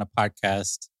guest on a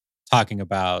podcast talking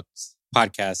about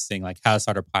podcasting, like how to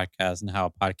start a podcast and how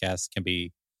a podcast can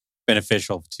be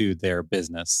beneficial to their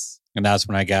business. And that's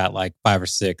when I got like 5 or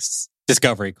 6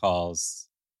 discovery calls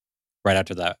right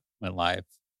after that went live.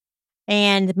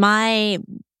 And my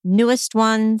newest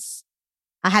ones,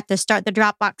 I had to start the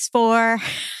Dropbox for.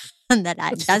 And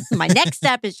that's my next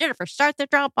step is Jennifer, start the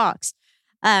Dropbox.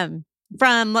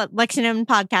 From Lexington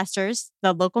Podcasters,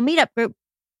 the local meetup group.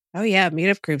 Oh yeah,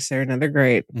 meetup groups are another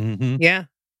great. Mm-hmm. Yeah.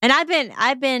 And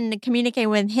I've been communicating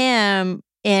with him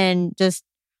in just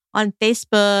on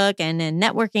Facebook and in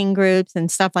networking groups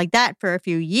and stuff like that for a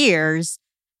few years.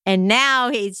 And now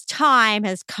his time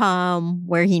has come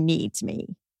where he needs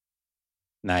me.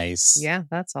 Nice. Yeah,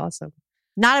 that's awesome.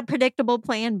 Not a predictable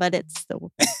plan, but it's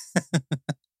still.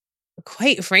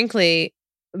 Quite frankly,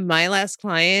 my last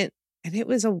client, and it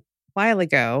was a while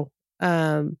ago,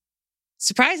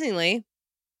 surprisingly,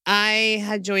 I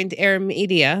had joined Air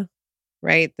Media,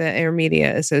 right? The Air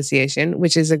Media Association,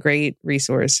 which is a great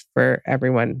resource for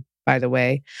everyone, by the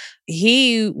way.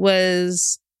 He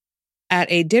was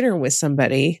at a dinner with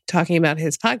somebody talking about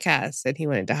his podcast, and he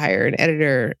wanted to hire an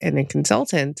editor and a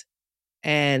consultant.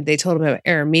 And they told him about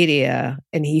Air Media,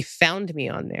 and he found me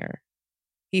on there.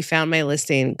 He found my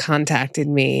listing, contacted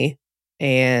me,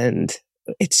 and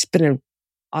it's been an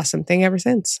awesome thing ever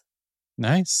since.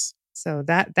 Nice. So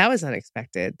that was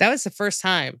unexpected. That was the first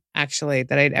time, actually,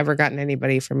 that I'd ever gotten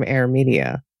anybody from Air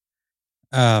Media.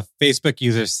 Facebook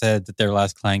user said that their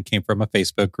last client came from a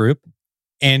Facebook group.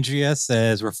 Andrea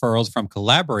says referrals from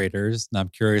collaborators. And I'm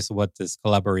curious what this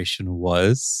collaboration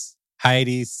was.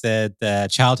 Heidi said that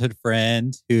childhood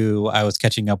friend who I was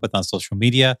catching up with on social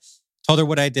media told her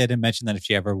what I did and mentioned that if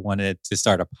she ever wanted to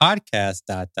start a podcast, ...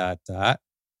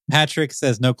 Patrick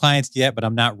says no clients yet, but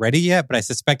I'm not ready yet, but I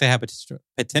suspect I have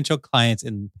potential clients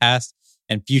in past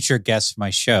and future guests for my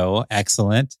show.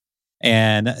 Excellent.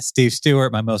 And Steve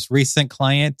Stewart, my most recent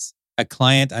client, a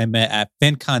client I met at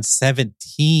FinCon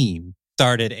 17,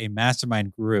 started a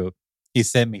mastermind group. He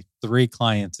sent me 3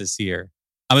 clients this year.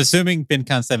 I'm assuming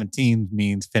FinCon 17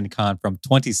 means FinCon from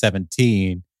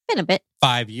 2017. Been a bit.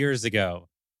 5 years ago.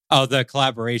 Oh, the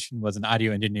collaboration was an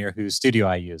audio engineer whose studio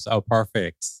I use. Oh,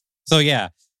 perfect. So yeah,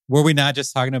 were we not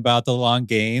just talking about the long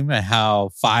game and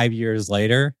how 5 years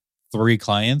later, 3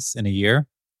 clients in a year?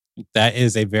 That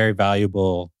is a very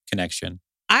valuable connection.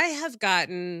 I have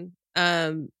gotten,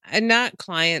 and not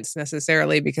clients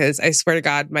necessarily, because I swear to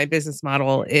God, my business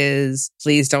model is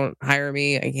please don't hire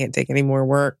me. I can't take any more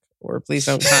work. Or please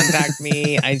don't contact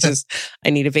me. I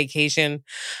need a vacation.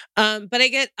 But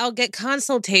I'll get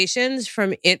consultations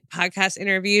from podcast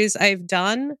interviews I've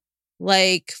done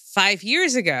like 5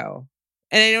 years ago.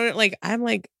 And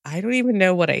I don't even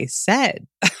know what I said.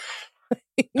 Oh,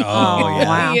 yeah.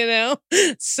 Wow. You know?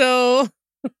 So,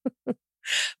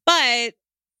 but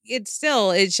it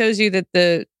shows you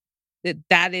that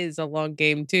that is a long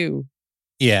game too.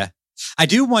 Yeah. I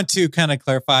do want to kind of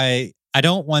clarify. I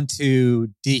don't want to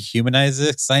dehumanize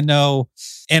this. I know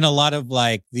in a lot of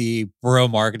like the bro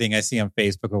marketing I see on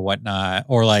Facebook or whatnot,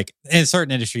 or like in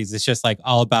certain industries, it's just like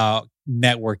all about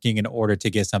networking in order to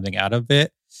get something out of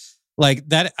it. Like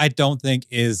that, I don't think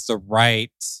is the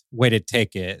right way to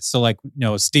take it. So like,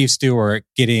 Steve Stewart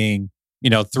getting,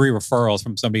 3 referrals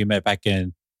from somebody he met back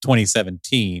in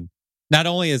 2017. Not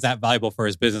only is that valuable for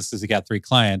his business because he got 3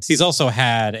 clients, he's also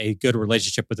had a good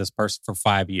relationship with this person for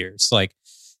 5 years. So like,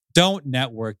 don't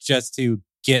network just to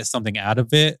get something out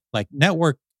of it. Like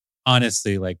network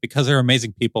honestly, like because there are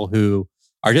amazing people who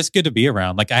are just good to be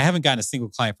around. Like I haven't gotten a single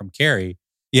client from Carrie,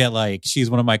 Yeah, like she's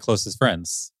one of my closest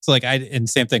friends. So like and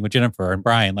same thing with Jennifer and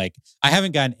Brian. Like I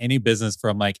haven't gotten any business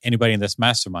from like anybody in this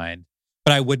mastermind,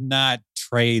 but I would not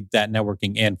trade that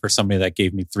networking in for somebody that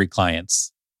gave me 3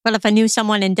 clients. Well, if I knew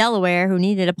someone in Delaware who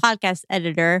needed a podcast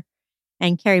editor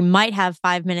and Carrie might have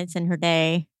 5 minutes in her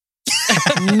day,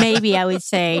 maybe I would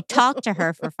say, talk to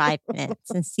her for 5 minutes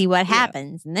and see what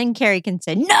happens. And then Carrie can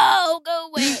say, no, go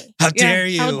away. How dare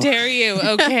you? How dare you?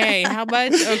 Okay. How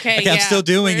much? Okay. Like, I'm still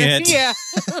doing it. Yeah.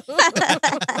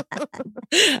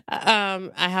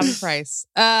 I have a price.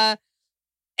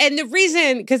 And the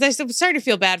reason, because I started to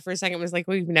feel bad for a second, was like,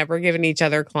 we've never given each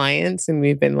other clients and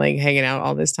we've been like hanging out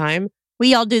all this time.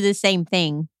 We all do the same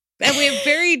thing. And we have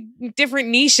very different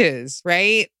niches,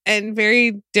 right? And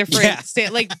very different.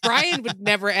 Like Brian would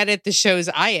never edit the shows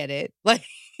I edit. Like,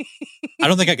 I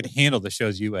don't think I could handle the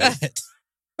shows you edit.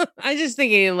 I'm just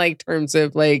thinking in like terms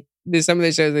of like some of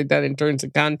the shows I've done in terms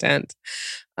of content.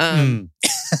 And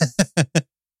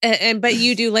but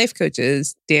you do life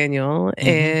coaches, Daniel,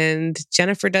 and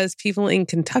Jennifer does people in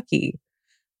Kentucky.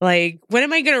 Like, when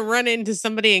am I going to run into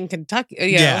somebody in Kentucky?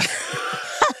 Yeah.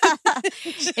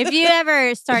 If you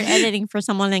ever start editing for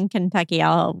someone in Kentucky,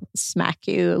 I'll smack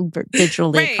you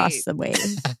digitally across the way.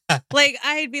 Like,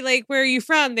 I'd be like, where are you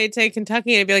from? They'd say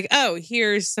Kentucky. And I'd be like, oh,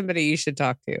 here's somebody you should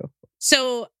talk to.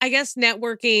 So I guess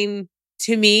networking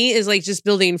to me is like just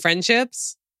building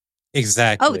friendships.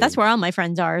 Exactly. Oh, that's where all my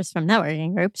friends are, is from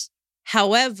networking groups.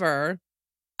 However,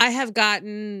 I have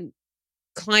gotten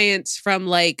clients from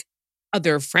like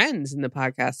other friends in the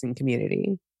podcasting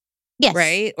community. Yes.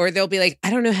 Right. Or they'll be like, I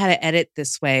don't know how to edit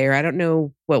this way, or I don't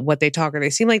know what they talk, or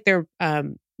they seem like they're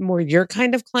more your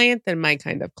kind of client than my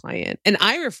kind of client. And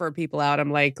I refer people out.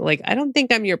 I'm like, I don't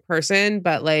think I'm your person,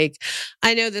 but like,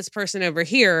 I know this person over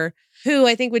here who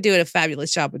I think would do a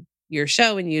fabulous job with your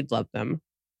show and you'd love them.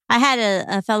 I had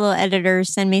a fellow editor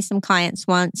send me some clients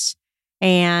once,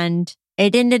 and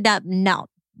it ended up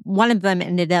one of them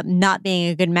ended up not being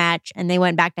a good match, and they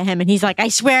went back to him, and he's like, I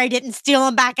swear I didn't steal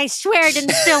them back. I swear I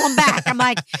didn't steal them back. I'm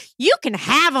like, you can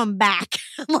have them back.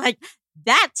 I'm like,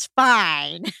 that's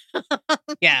fine.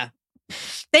 Yeah.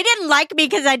 They didn't like me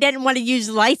because I didn't want to use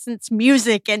licensed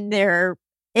music in their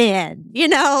end, you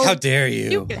know? How dare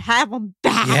you? You can have them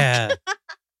back. Yeah.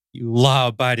 You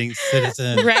law-abiding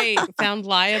citizen. Right. Found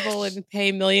liable and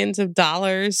pay millions of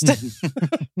dollars.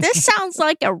 This sounds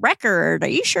like a record. Are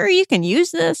you sure you can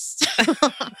use this?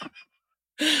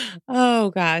 Oh,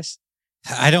 gosh.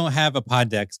 I don't have a pod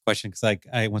decks question because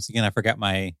I once again, I forgot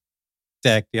my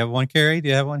deck. Do you have one, Carrie? Do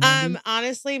you have one?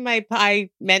 Honestly, I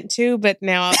meant to, but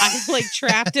now I'm like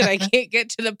trapped and I can't get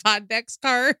to the pod decks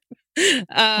card. Well,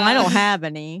 I don't have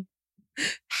any.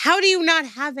 How do you not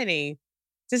have any?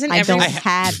 I don't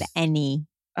have any.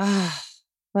 We'll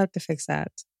have to fix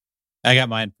that. I got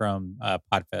mine from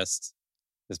Podfest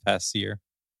this past year.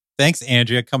 Thanks,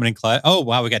 Andrea, coming in class. Oh,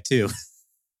 wow, we got 2.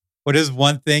 What is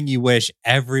one thing you wish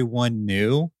everyone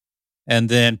knew? And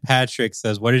then Patrick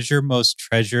says, what is your most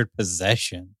treasured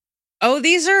possession? Oh,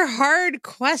 these are hard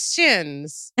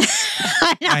questions.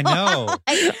 I know.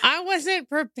 I wasn't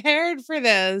prepared for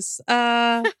this.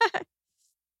 I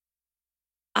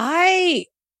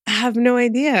have no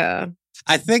idea.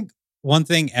 I think one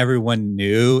thing everyone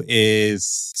knew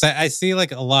is, so I see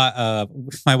like a lot of,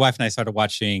 my wife and I started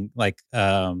watching like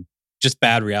just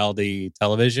bad reality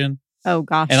television. Oh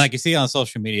gosh. And like you see on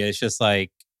social media, it's just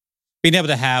like being able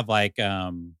to have like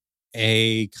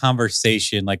a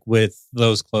conversation like with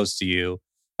those close to you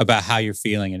about how you're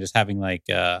feeling, and just having like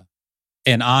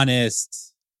an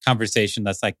honest conversation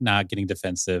that's like not getting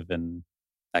defensive and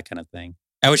that kind of thing.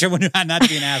 I wish everyone knew how not to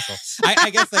be an asshole.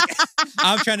 I guess like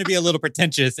I'm trying to be a little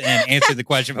pretentious and answer the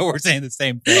question, but we're saying the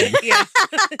same thing. Yeah,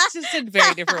 it's just in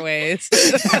very different ways.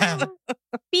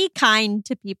 Be kind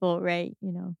to people, right?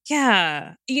 You know.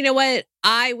 Yeah. You know what?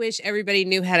 I wish everybody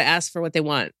knew how to ask for what they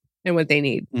want and what they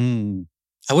need.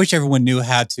 I wish everyone knew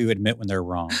how to admit when they're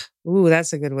wrong. Ooh,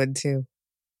 that's a good one too.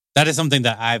 That is something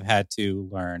that I've had to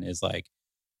learn, is like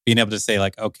being able to say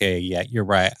like, okay, yeah, you're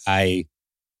right. I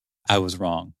was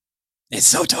wrong. It's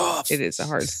so tough. It is a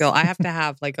hard skill. I have to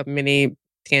have like a mini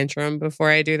tantrum before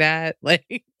I do that.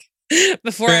 Like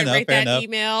before I write that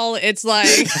email, it's like.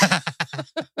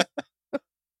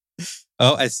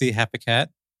 Oh, I see. Happy Cat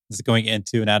is going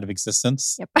into and out of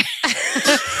existence. Yep.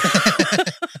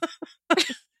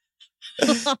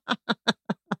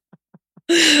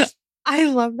 I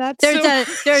love that.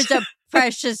 There's a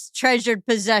precious treasured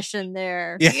possession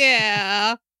there.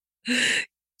 Yeah.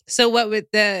 So what would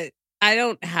I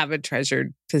don't have a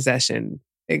treasured possession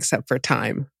except for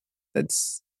time.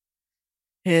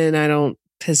 And I don't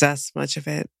possess much of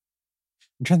it.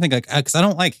 I'm trying to think, like, because I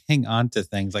don't like hang on to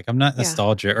things. Like, I'm not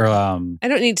nostalgic or I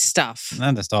don't need stuff.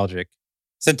 not nostalgic,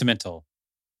 sentimental.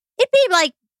 It'd be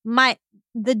like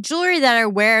the jewelry that I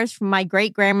wear is from my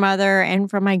great grandmother and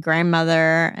from my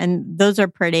grandmother, and those are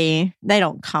pretty. They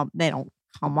don't come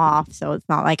off, so it's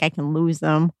not like I can lose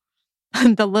them.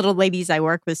 The little ladies I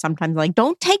work with sometimes like,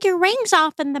 don't take your rings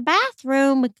off in the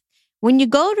bathroom when you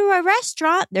go to a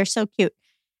restaurant. They're so cute,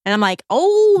 and I'm like,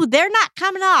 oh, they're not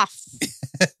coming off.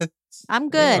 I'm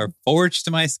good. They are forged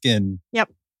to my skin.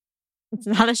 Yep. It's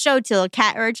not a show till a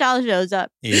cat or a child shows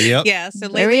up. Yep. Yeah, so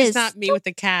There lately is. it's not me with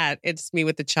the cat, it's me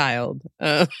with the child.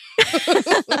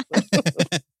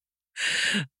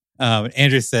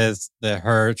 Andrew says that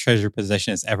her treasured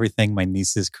possession is everything my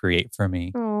nieces create for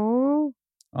me. Oh,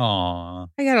 Aww.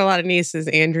 I got a lot of nieces,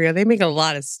 Andrea. They make a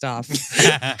lot of stuff.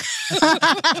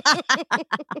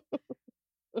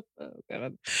 Oh,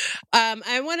 God.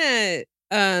 I want to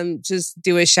just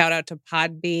do a shout out to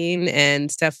Podbean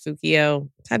and Steph Fukio.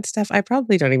 Steph, I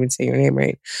probably don't even say your name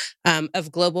right.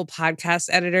 Of Global Podcast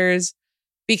Editors,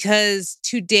 because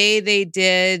today they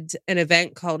did an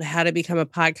event called How to Become a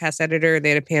Podcast Editor. They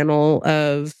had a panel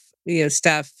of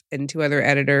Steph and two other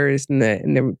editors and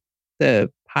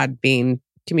the Podbean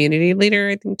community leader,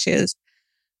 I think she is.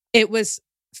 It was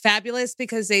fabulous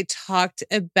because they talked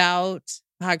about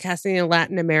podcasting in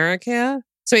Latin America.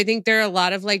 So I think there are a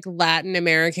lot of like Latin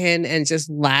American and just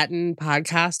Latin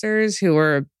podcasters who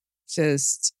are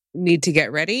just need to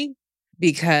get ready,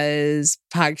 because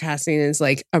podcasting is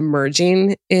like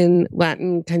emerging in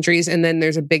Latin countries. And then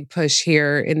there's a big push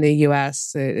here in the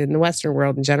US, in the Western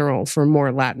world in general, for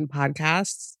more Latin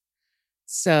podcasts.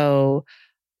 So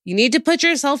you need to put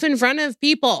yourself in front of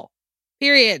people,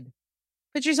 period.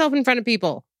 Put yourself in front of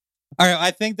people. All right, I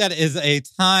think that is a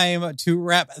time to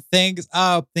wrap things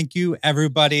up. Thank you,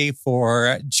 everybody,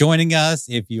 for joining us.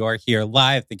 If you are here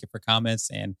live, thank you for comments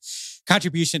and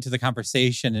contribution to the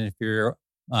conversation. And if you're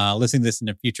listening to this in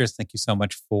the future, thank you so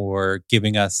much for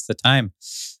giving us the time.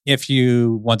 If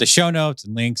you want the show notes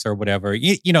and links or whatever,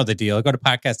 you know the deal. Go to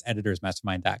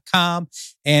podcasteditorsmastermind.com.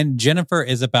 And Jennifer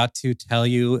is about to tell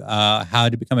you how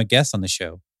to become a guest on the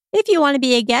show. If you want to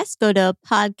be a guest, go to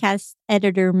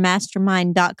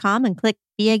podcasteditormastermind.com and click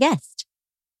Be a Guest.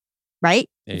 Right?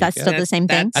 That's still the same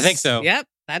thing? I think so. Yep,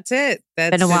 that's it.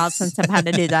 It's been a while since I've had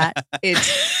to do that.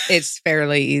 It's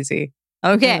fairly easy.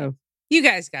 Okay. You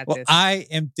guys got this. I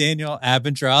am Daniel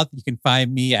Abendroth. You can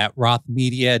find me at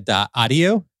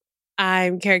rothmedia.audio.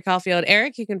 I'm Carrie Caulfield.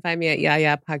 Eric, you can find me at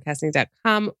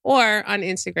yayapodcasting.com or on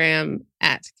Instagram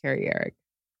at Carrie Eric.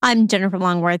 I'm Jennifer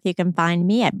Longworth. You can find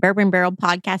me at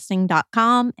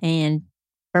bourbonbarrelpodcasting.com and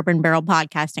Bourbon Barrel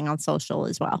Podcasting on social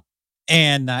as well.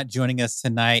 And not joining us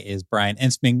tonight is Brian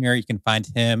Ensminger. You can find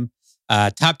him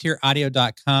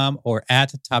toptieraudio.com or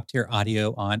at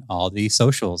toptieraudio on all the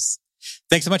socials.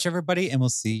 Thanks so much, everybody, and we'll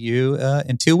see you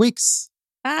in 2 weeks.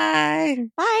 Bye.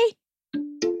 Bye.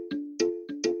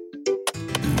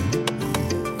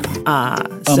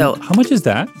 So how much is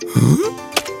that?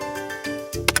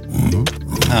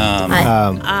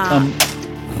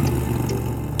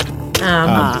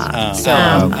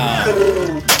 So